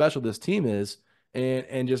how special this team is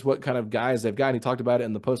and just what kind of guys they've got. And he talked about it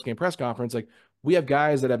in the post-game press conference. We have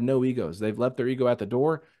guys that have no egos. They've left their ego at the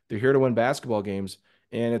door. They're here to win basketball games.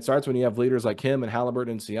 And it starts when you have leaders like him and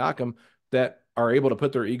Haliburton and Siakam that are able to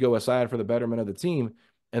put their ego aside for the betterment of the team.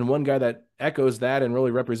 And one guy that echoes that and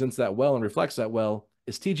really represents that well and reflects that well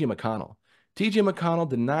is T.J. McConnell. T.J. McConnell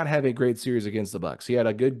did not have a great series against the Bucks. He had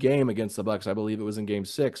a good game against the Bucks. I believe it was in Game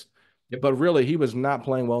 6. Yep. But really, he was not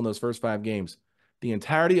playing well in those first 5 games. The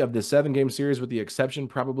entirety of the 7-game series, with the exception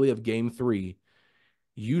probably of Game 3,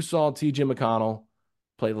 you saw T.J. McConnell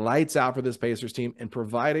play lights out for this Pacers team and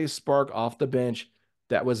provide a spark off the bench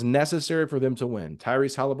that was necessary for them to win.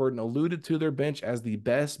 Tyrese Haliburton alluded to their bench as the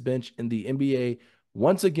best bench in the NBA.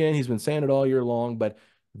 Once again, he's been saying it all year long, but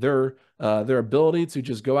their ability to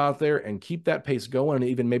just go out there and keep that pace going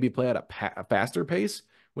and even maybe play at a faster pace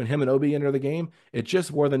when him and Obi enter the game, it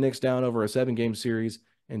just wore the Knicks down over a 7-game series.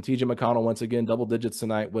 And T.J. McConnell, once again, double digits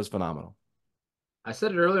tonight, was phenomenal. I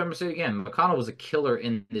said it earlier, I'm going to say it again. McConnell was a killer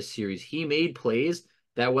in this series. He made plays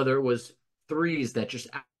that, whether it was threes that just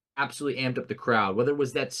absolutely amped up the crowd, whether it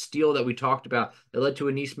was that steal that we talked about that led to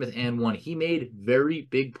a Nesmith and 1, he made very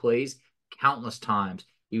big plays countless times.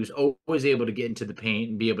 He was always able to get into the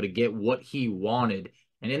paint and be able to get what he wanted.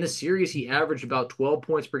 And in the series, he averaged about 12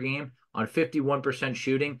 points per game on 51%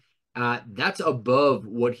 shooting. That's above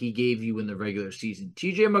what he gave you in the regular season.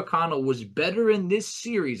 TJ McConnell was better in this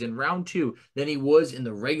series in round 2 than he was in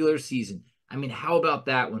the regular season. I mean, how about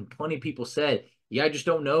that when plenty of people said, yeah, I just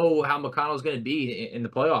don't know how McConnell's going to be in the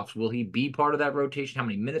playoffs. Will he be part of that rotation? How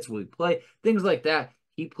many minutes will he play? Things like that.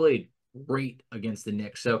 He played great against the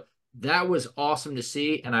Knicks. So that was awesome to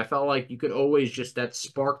see. And I felt like you could always just that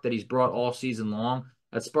spark that he's brought all season long.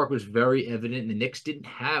 That spark was very evident. And the Knicks didn't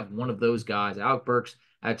have one of those guys. Alec Burks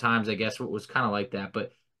at times, I guess, was kind of like that.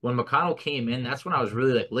 But when McConnell came in, that's when I was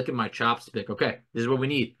really like licking my chops to pick, okay, this is what we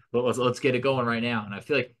need. Let's get it going right now. And I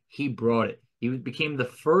feel like he brought it. He became the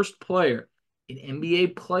first player in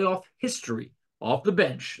NBA playoff history off the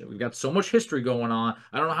bench. We've got so much history going on.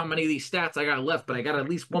 I don't know how many of these stats I got left, but I got at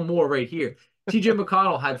least one more right here. TJ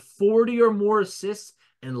McConnell had 40 or more assists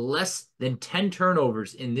and less than 10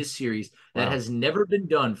 turnovers in this series. That has never been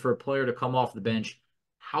done for a player to come off the bench.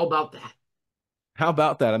 How about that? How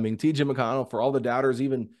about that? I mean, TJ McConnell, for all the doubters,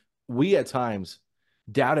 even we at times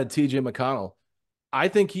doubted TJ McConnell. I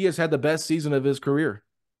think he has had the best season of his career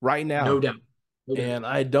right now. No doubt. And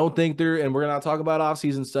I don't think and we're going to talk about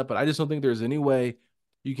offseason stuff, but I just don't think there's any way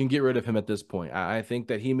you can get rid of him at this point. I think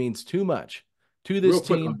that he means too much to this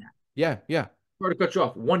team. Yeah. Sorry to cut you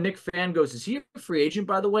off. One Knicks fan goes, is he a free agent,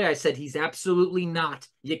 by the way? I said, he's absolutely not.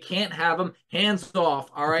 You can't have him. Hands off.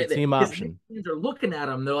 All right. Team option. Fans are looking at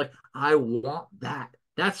him. They're like, I want that.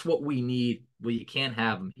 That's what we need. Well, you can't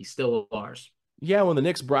have him. He's still ours. Yeah, when the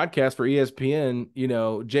Knicks broadcast for ESPN,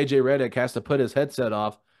 JJ Redick has to put his headset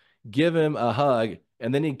off, give him a hug,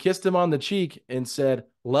 and then he kissed him on the cheek and said,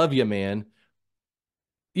 love you, man.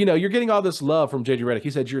 You're getting all this love from JJ Redick. He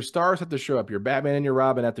said, your stars have to show up. Your Batman and your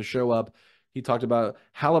Robin have to show up. He talked about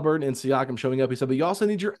Haliburton and Siakam showing up. He said, but you also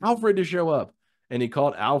need your Alfred to show up. And he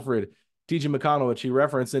called Alfred TJ McConnell, which he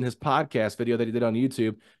referenced in his podcast video that he did on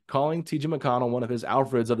YouTube, calling TJ McConnell one of his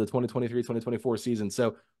Alfreds of the 2023-2024 season.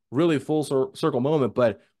 So really full circle moment.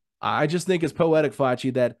 But I just think it's poetic,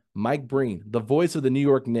 Facci, that Mike Breen, the voice of the New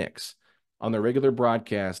York Knicks on their regular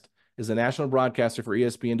broadcast, is a national broadcaster for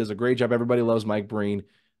ESPN, does a great job. Everybody loves Mike Breen.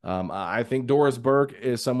 I think Doris Burke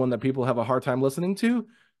is someone that people have a hard time listening to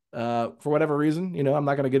for whatever reason. I'm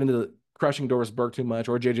not going to get into crushing Doris Burke too much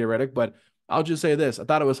or JJ Redick, but I'll just say this. I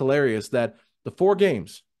thought it was hilarious that the 4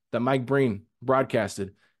 games that Mike Breen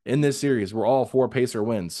broadcasted in this series were all 4 Pacer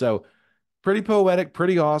wins. So pretty poetic,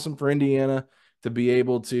 pretty awesome for Indiana to be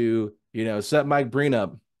able to, set Mike Breen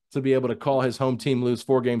up to be able to call his home team lose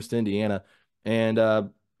 4 games to Indiana. And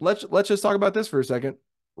let's just talk about this for a second.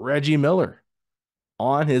 Reggie Miller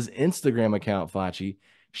on his Instagram account, Facci,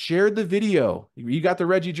 shared the video. You got the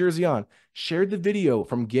Reggie jersey on. Shared the video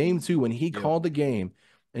from game 2 when he called the game.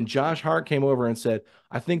 And Josh Hart came over and said,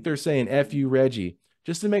 I think they're saying F you, Reggie,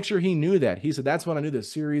 just to make sure he knew that. He said, that's when I knew the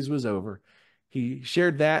series was over. He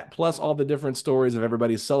shared that, plus all the different stories of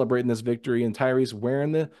everybody celebrating this victory, and Tyrese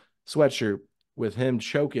wearing the sweatshirt with him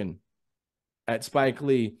choking at Spike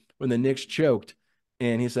Lee when the Knicks choked.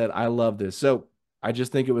 And he said, I love this. So I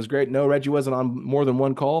just think it was great. No, Reggie wasn't on more than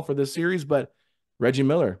one call for this series, but Reggie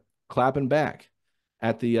Miller clapping back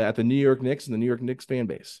at the New York Knicks and the New York Knicks fan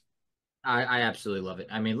base. I absolutely love it.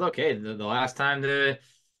 I mean, look, hey, the last time the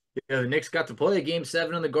Knicks got to play Game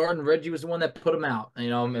 7 in the Garden, Reggie was the one that put him out,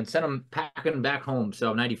 and sent him packing back home.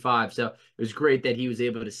 So 95. So it was great that he was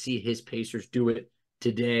able to see his Pacers do it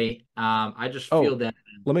today. I just feel that.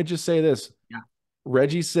 Let me just say this. Yeah.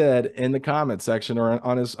 Reggie said in the comment section or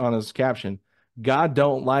on his caption, God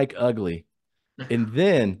don't like ugly. And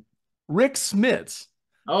then Rick Smits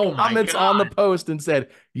comments on the post and said,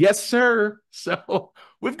 yes, sir. So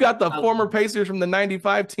we've got the former Pacers from the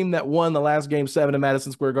 95 team that won the last Game 7 in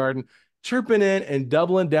Madison Square Garden chirping in and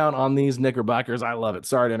doubling down on these Knickerbockers. I love it.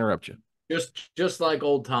 Sorry to interrupt you. Just like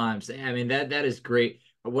old times. I mean, that is great.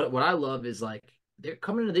 But what I love is, like, they're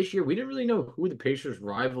coming into this year, we didn't really know who the Pacers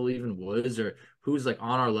rival even was or who's like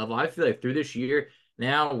on our level. I feel like through this year,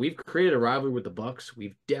 now we've created a rivalry with the Bucks.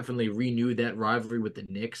 We've definitely renewed that rivalry with the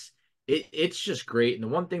Knicks. It's just great. And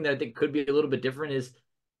the one thing that I think could be a little bit different is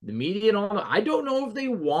the media and all that. I don't know if they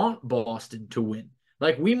want Boston to win.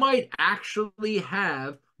 Like, we might actually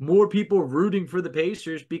have more people rooting for the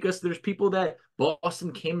Pacers because there's people that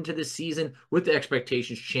Boston came into this season with the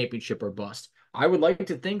expectations championship or bust. I would like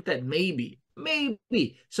to think that maybe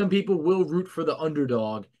some people will root for the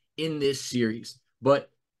underdog in this series. But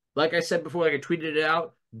like I said before, like I tweeted it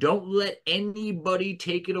out, don't let anybody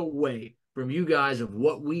take it away from you guys of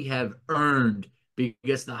what we have earned,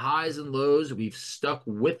 because the highs and lows, we've stuck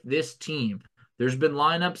with this team. There's been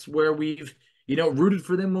lineups where we've, rooted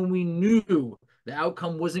for them when we knew the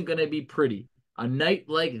outcome wasn't going to be pretty. A night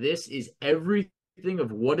like this is everything everything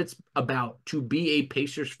of what it's about to be a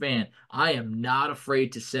Pacers fan, I am not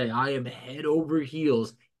afraid to say I am head over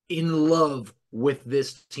heels in love with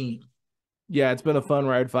this team. Yeah, it's been a fun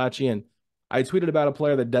ride, Facci. And I tweeted about a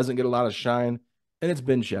player that doesn't get a lot of shine, and it's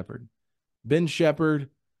Ben Shepherd. Ben Shepherd,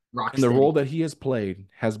 Rock and the role steady. that he has played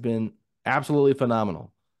has been absolutely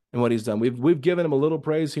phenomenal in what he's done. We've given him a little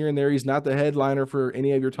praise here and there. He's not the headliner for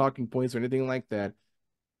any of your talking points or anything like that.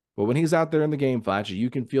 But when he's out there in the game, Facci, you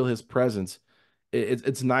can feel his presence.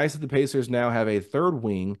 It's nice that the Pacers now have a third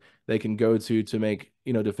wing they can go to make,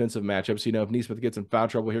 defensive matchups. If Nesmith gets in foul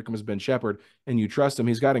trouble, here comes Ben Shepherd, and you trust him.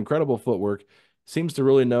 He's got incredible footwork, seems to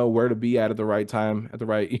really know where to be at the right time, at the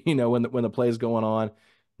right, when the play is going on.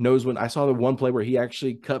 Knows when. I saw the one play where he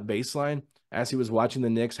actually cut baseline as he was watching the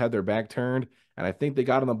Knicks, had their back turned, and I think they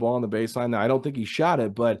got on the ball on the baseline. Now, I don't think he shot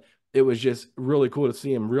it, but it was just really cool to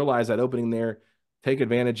see him realize that opening there, take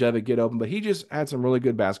advantage of it, get open. But he just had some really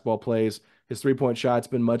good basketball plays. His three-point shot's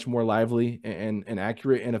been much more lively and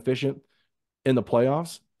accurate and efficient in the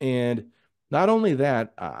playoffs. And not only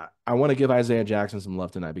that, I want to give Isaiah Jackson some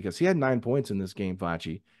love tonight because he had 9 points in this game,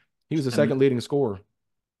 Facci. He was the second leading scorer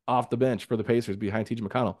off the bench for the Pacers behind T.J.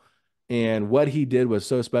 McConnell. And what he did was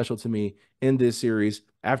so special to me in this series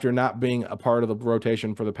after not being a part of the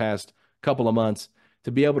rotation for the past couple of months,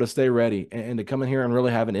 to be able to stay ready and to come in here and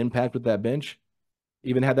really have an impact with that bench.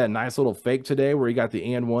 Even had that nice little fake today where he got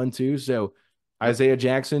the and one too. So Isaiah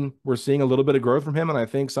Jackson, we're seeing a little bit of growth from him. And I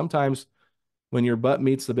think sometimes when your butt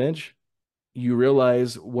meets the bench, you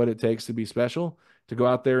realize what it takes to be special, to go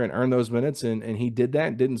out there and earn those minutes. And he did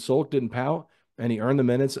that, didn't sulk, didn't pout, and he earned the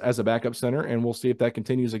minutes as a backup center. And we'll see if that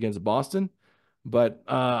continues against Boston. But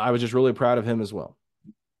I was just really proud of him as well.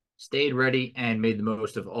 Stayed ready and made the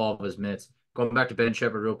most of all of his minutes. Going back to Ben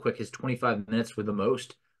Shepherd real quick, his 25 minutes were the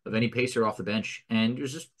most of any Pacer off the bench, and it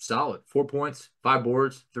was just solid. 4 points, 5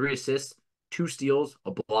 boards, 3 assists, 2 steals,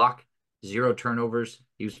 a block, 0 turnovers.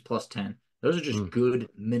 He was plus 10. Those are just good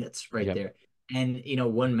minutes right there. And,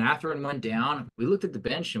 when Mathurin went down, we looked at the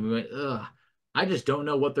bench and we went, ugh, I just don't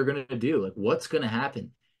know what they're going to do. Like, what's going to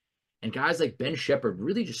happen? And guys like Ben Shepherd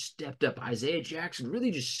really just stepped up. Isaiah Jackson really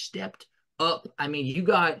just stepped up. I mean, you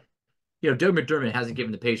got, Doug McDermott hasn't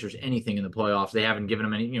given the Pacers anything in the playoffs. They haven't given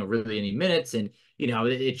him any, really any minutes. And,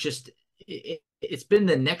 it's just, it's been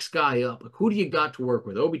the next guy up. Like, who do you got to work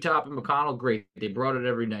with? Obi Toppin, McConnell, great. They brought it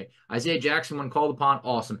every night. Isaiah Jackson, when called upon,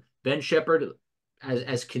 awesome. Ben Shepherd,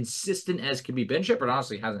 as consistent as can be. Ben Shepherd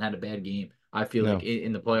honestly hasn't had a bad game, I feel like,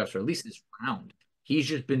 in the playoffs, or at least this round. He's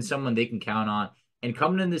just been someone they can count on. And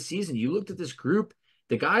coming in this season, you looked at this group,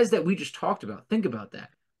 the guys that we just talked about, think about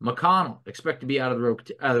that. McConnell, expect to be out of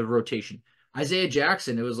the rotation. Isaiah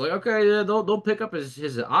Jackson, it was like, okay, yeah, they'll pick up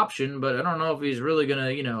his option, but I don't know if he's really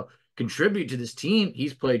going to, contribute to this team.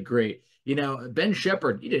 He's played great. Ben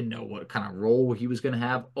Shepherd, you didn't know what kind of role he was going to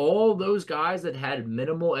have. All those guys that had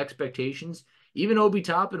minimal expectations, even Obi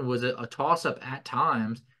Toppin was a toss-up at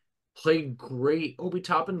times, played great. Obi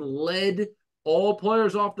Toppin led all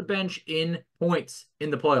players off the bench in points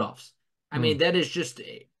in the playoffs. I mean, that is just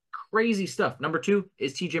crazy stuff. Number 2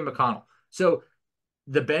 is T.J. McConnell. So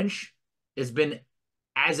the bench has been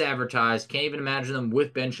as advertised. Can't even imagine them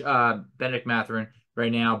with Bennedict Mathurin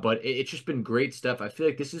right now, but it's just been great stuff. I feel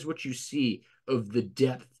like this is what you see of the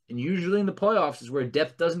depth. And usually in the playoffs is where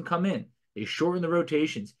depth doesn't come in. They shorten the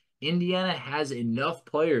rotations. Indiana has enough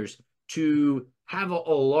players to have a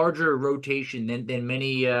larger rotation than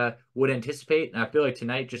many would anticipate. And I feel like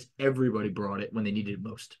tonight just everybody brought it when they needed it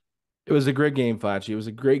most. It was a great game, Facci. It was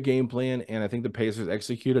a great game plan, and I think the Pacers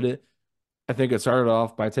executed it. I think it started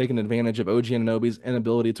off by taking advantage of OG Anunoby's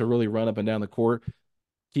inability to really run up and down the court.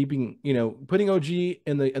 Putting OG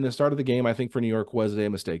in the start of the game, I think for New York was a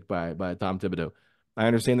mistake by Tom Thibodeau. I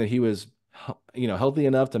understand that he was, healthy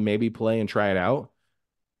enough to maybe play and try it out.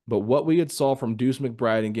 But what we had saw from Deuce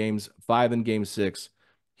McBride in games 5 and game 6,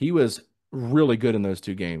 he was really good in those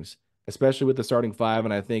 2 games, especially with the starting 5.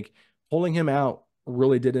 And I think pulling him out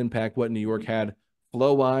really did impact what New York had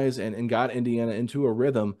flow-wise and got Indiana into a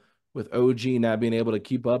rhythm with OG not being able to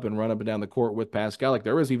keep up and run up and down the court with Pascal. Like,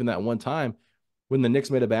 there was even that one time when the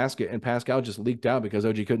Knicks made a basket and Pascal just leaked out because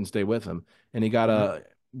OG couldn't stay with him. And he got a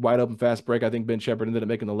wide open fast break. I think Ben Shepherd ended up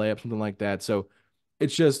making the layup, something like that. So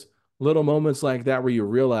it's just little moments like that where you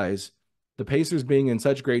realize the Pacers being in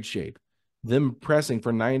such great shape, them pressing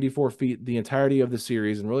for 94 feet the entirety of the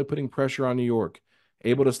series and really putting pressure on New York,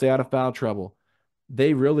 able to stay out of foul trouble.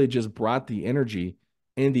 They really just brought the energy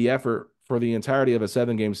and the effort for the entirety of a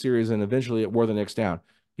 7-game series, and eventually it wore the Knicks down.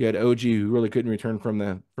 You had OG, who really couldn't return from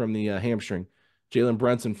the hamstring. Jalen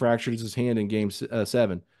Brunson fractures his hand in game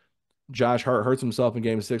 7. Josh Hart hurts himself in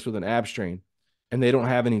game 6 with an ab strain, and they don't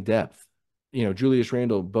have any depth. Julius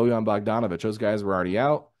Randle, Bojan Bogdanovic, those guys were already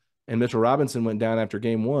out, and Mitchell Robinson went down after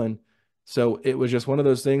game 1. So it was just one of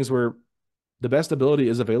those things where the best ability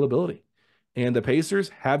is availability. And the Pacers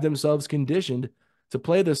have themselves conditioned to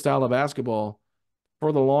play this style of basketball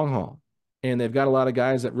for the long haul. And they've got a lot of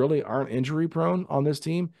guys that really aren't injury prone on this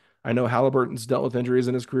team. I know Haliburton's dealt with injuries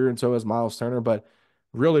in his career, and so has Miles Turner, but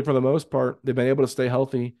really, for the most part, they've been able to stay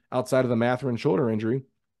healthy outside of the Mathurin shoulder injury.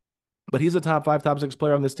 But he's a top 5, top 6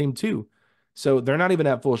 player on this team too. So they're not even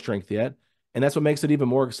at full strength yet. And that's what makes it even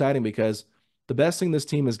more exciting, because the best thing this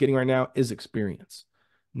team is getting right now is experience.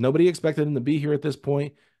 Nobody expected them to be here at this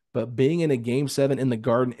point, but being in a game 7 in the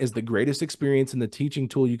Garden is the greatest experience and the teaching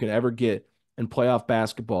tool you can ever get in playoff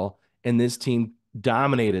basketball. And this team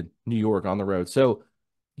dominated New York on the road. So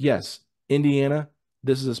yes, Indiana,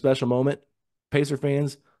 this is a special moment. Pacer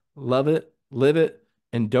fans, love it, live it,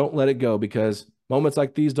 and don't let it go, because moments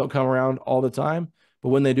like these don't come around all the time. But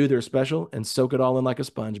when they do, they're special, and soak it all in like a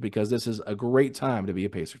sponge, because this is a great time to be a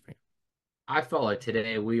Pacer fan. I felt like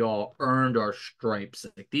today we all earned our stripes.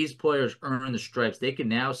 Like, these players earned the stripes. They can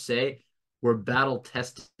now say we're battle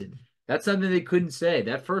tested. That's something they couldn't say.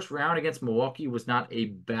 That first round against Milwaukee was not a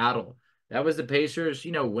battle. That was the Pacers,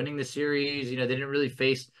 winning the series. They didn't really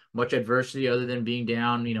face much adversity other than being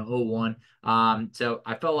down, 0-1. So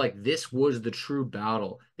I felt like this was the true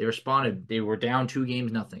battle. They responded. They were down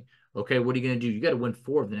 2-0. Okay, what are you going to do? You got to win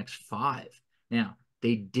 4 of the next 5. Now,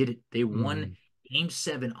 they did it. They won Game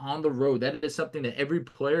 7 on the road. That is something that every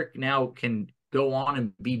player now can go on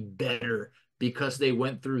and be better, because they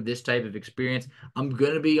went through this type of experience. I'm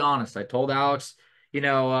going to be honest. I told Alex,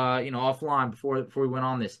 offline before we went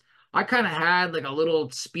on this, I kind of had like a little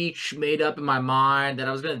speech made up in my mind that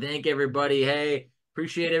I was going to thank everybody. Hey,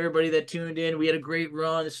 appreciate everybody that tuned in. We had a great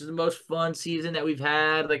run. This is the most fun season that we've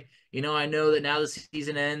had. Like, I know that now the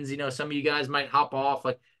season ends, some of you guys might hop off.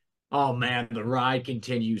 Like, oh man, the ride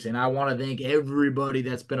continues. And I want to thank everybody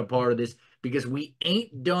that's been a part of this, because we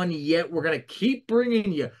ain't done yet. We're going to keep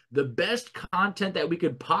bringing you the best content that we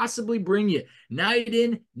could possibly bring you, night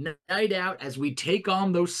in, night out, as we take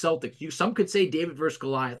on those Celtics. Some could say David versus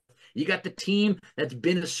Goliath. You got the team that's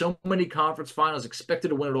been to so many conference finals, expected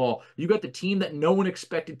to win it all. You got the team that no one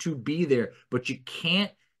expected to be there, but you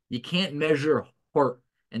can't measure heart.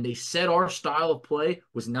 And they said our style of play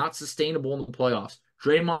was not sustainable in the playoffs.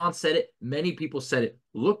 Draymond said it. Many people said it.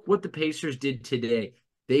 Look what the Pacers did today.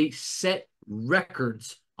 They set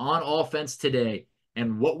records on offense today.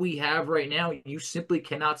 And what we have right now, you simply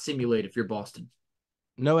cannot simulate if you're Boston.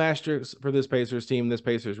 No asterisks for this Pacers team, this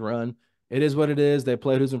Pacers run. It is what it is. They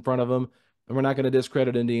played who's in front of them. And we're not going to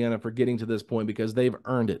discredit Indiana for getting to this point, because they've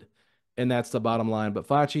earned it. And that's the bottom line. But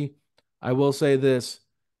Facci, I will say this.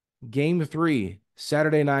 Game 3,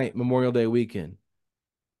 Saturday night, Memorial Day weekend.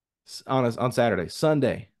 On Saturday.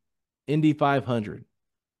 Sunday, Indy 500.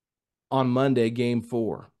 On Monday, Game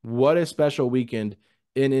 4. What a special weekend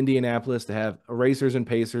in Indianapolis to have Racers and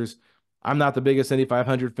Pacers. I'm not the biggest Indy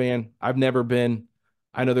 500 fan. I've never been.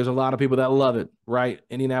 I know there's a lot of people that love it, right?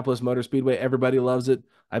 Indianapolis Motor Speedway, everybody loves it.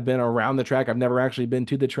 I've been around the track. I've never actually been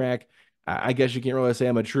to the track. I guess you can't really say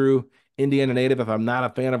I'm a true Indiana native if I'm not a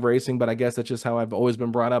fan of racing, but I guess that's just how I've always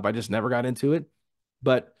been brought up. I just never got into it.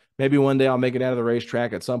 But maybe one day I'll make it out of the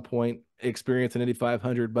racetrack at some point, experience an Indy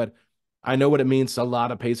 500. But I know what it means to a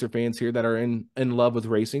lot of Pacer fans here that are in love with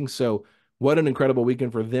racing. So what an incredible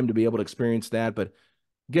weekend for them to be able to experience that. But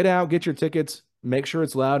get out, get your tickets. Make sure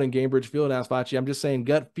it's loud in Gainbridge Field, Facci. I'm just saying,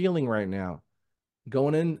 gut feeling right now.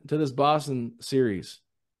 Going into this Boston series,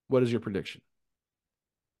 what is your prediction?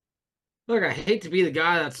 Look, I hate to be the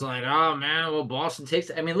guy that's like, oh man, well, Boston takes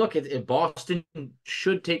it. I mean, look, if Boston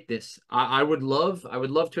should take this, I would love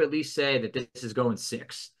to at least say that this is going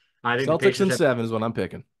 6. I think Celtics in 7 is what I'm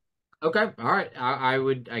picking. Okay, all right.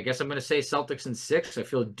 I guess I'm going to say Celtics in 6. I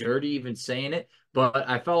feel dirty even saying it, but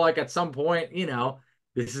I felt like at some point,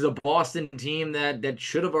 this is a Boston team that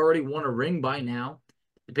should have already won a ring by now.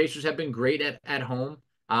 The Pacers have been great at home.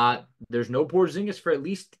 There's no Porzingis for at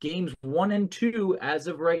least games 1 and 2 as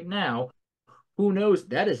of right now. Who knows?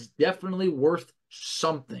 That is definitely worth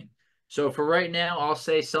something. So for right now, I'll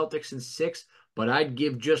say Celtics in 6, but I'd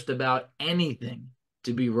give just about anything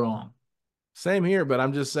to be wrong. Same here, but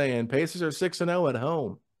I'm just saying Pacers are 6-0 at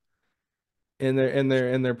home in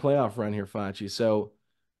their playoff run here, Facci. So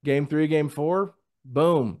game 3, game 4,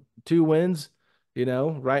 boom, 2 wins,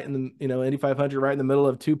 right in the, Indy 500, right in the middle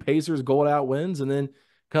of 2 Pacers gold out wins, and then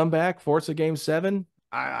come back, force a game 7.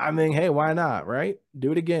 I mean, hey, why not, right?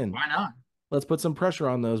 Do it again. Why not? Let's put some pressure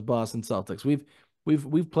on those Boston Celtics.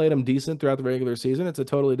 We've played them decent throughout the regular season. It's a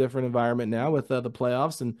totally different environment now with the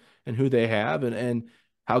playoffs and who they have and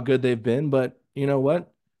how good they've been. But you know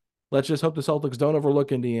what? let's just hope the Celtics don't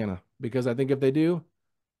overlook Indiana, because I think if they do,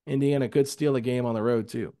 Indiana could steal a game on the road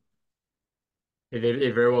too. They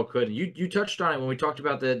very well could. You touched on it when we talked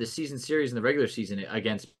about the season series and the regular season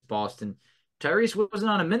against Boston. Tyrese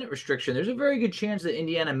wasn't on a minute restriction. There's a very good chance that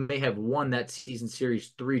Indiana may have won that season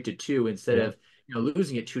series 3-2 instead of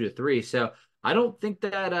losing it 2-3. So I don't think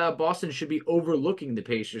that Boston should be overlooking the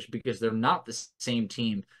Pacers, because they're not the same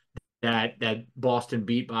team that Boston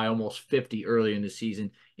beat by almost 50 earlier in the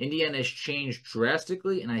season. Indiana has changed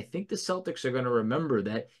drastically, and I think the Celtics are going to remember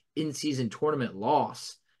that in-season tournament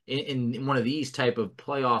loss in one of these type of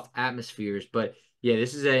playoff atmospheres. But yeah,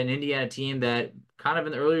 this is an Indiana team that kind of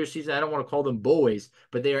in the earlier season, I don't want to call them boys,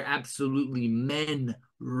 but they are absolutely men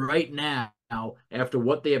right now after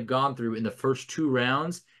what they have gone through in the first 2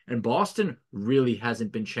 rounds. And Boston really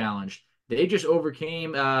hasn't been challenged. They just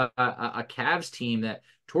overcame a Cavs team that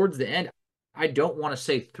towards the end, I don't want to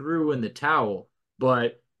say threw in the towel,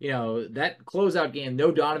 but that closeout game,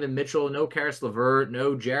 no Donovan Mitchell, no Karis LeVert,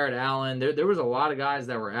 no Jared Allen. There was a lot of guys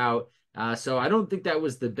that were out. So I don't think that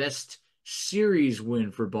was the best series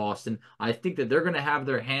win for Boston. I think that they're going to have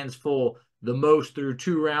their hands full the most through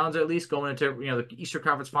 2 rounds, at least going into the Eastern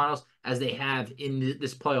Conference Finals, as they have in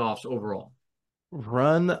this playoffs overall.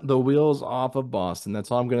 Run the wheels off of Boston. That's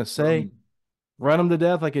all I'm going to say. Run them to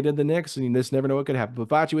death like it did the Knicks, and you just never know what could happen. But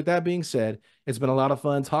Facci, with that being said, it's been a lot of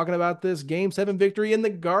fun talking about this Game 7 victory in the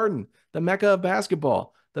Garden, the Mecca of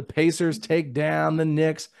basketball. The Pacers take down the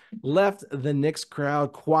Knicks, left the Knicks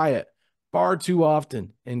crowd quiet far too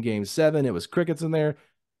often in Game 7. It was crickets in there.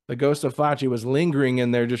 The ghost of Facci was lingering in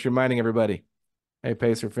there, just reminding everybody, hey,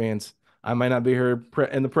 Pacer fans, I might not be here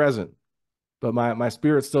in the present, but my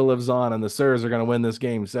spirit still lives on, and the Sirs are going to win this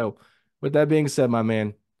game. So with that being said, my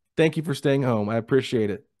man, thank you for staying home. I appreciate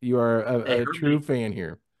it. You are a true fan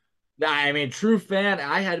here. I mean, true fan.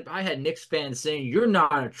 I had Knicks fans saying, "You're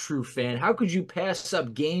not a true fan. How could you pass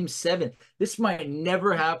up Game 7? This might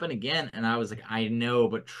never happen again." And I was like, "I know,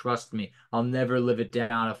 but trust me, I'll never live it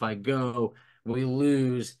down. If I go, we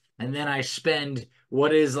lose, and then I spend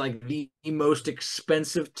what is like the most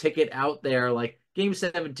expensive ticket out there. Like Game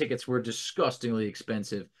 7 tickets were disgustingly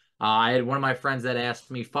expensive. I had one of my friends that asked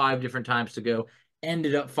me 5 different times to go.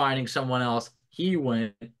 Ended up finding someone else. He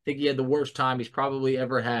went. I think he had the worst time he's probably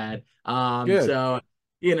ever had. Good. So,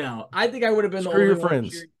 I think I would have been Screw the only your one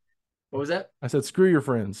friends. cheering. What was that? I said, screw your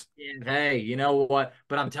friends. And hey, you know what?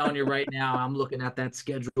 But I'm telling you right now, I'm looking at that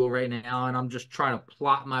schedule right now, and I'm just trying to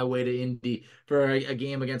plot my way to Indy for a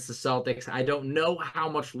game against the Celtics. I don't know how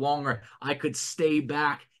much longer I could stay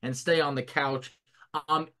back and stay on the couch.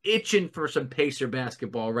 I'm itching for some Pacer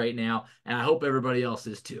basketball right now, and I hope everybody else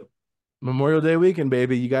is too. Memorial Day weekend,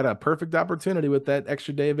 baby. You got a perfect opportunity with that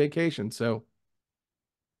extra day of vacation. So,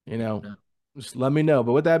 just let me know.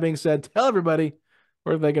 But with that being said, tell everybody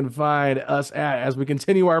where they can find us at as we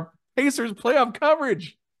continue our Pacers playoff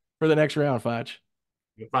coverage for the next round, Foch.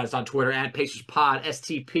 You can find us on Twitter at PacersPod,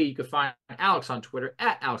 STP. You can find Alex on Twitter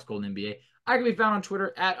at AlexGoldenNBA. I can be found on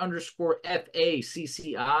Twitter at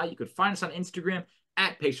 _FACCI. You can find us on Instagram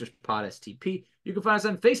at PacersPodSTP. You can find us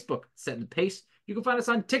on Facebook, Setting the Pace. You can find us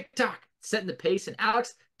on TikTok, Setting the Pace. And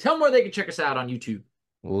Alex, tell them where they can check us out on YouTube.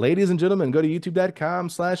 Ladies and gentlemen, go to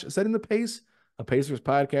youtube.com/Setting the Pace, a Pacers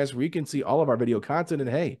podcast where you can see all of our video content. And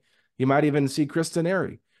hey, you might even see Chris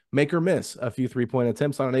Teneri make or miss a few 3-point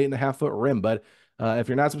attempts on an 8.5-foot rim. But if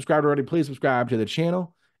you're not subscribed already, please subscribe to the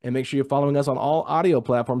channel and make sure you're following us on all audio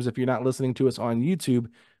platforms if you're not listening to us on YouTube,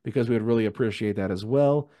 because we would really appreciate that as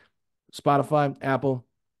well. Spotify, Apple,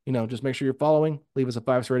 just make sure you're following. Leave us a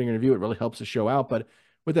 5-star rating and review. It really helps the show out. But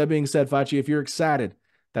with that being said, Facci, if you're excited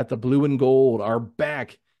that the blue and gold are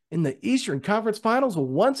back in the Eastern Conference Finals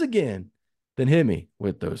once again, then hit me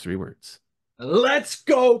with those 3 words. Let's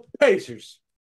go, Pacers!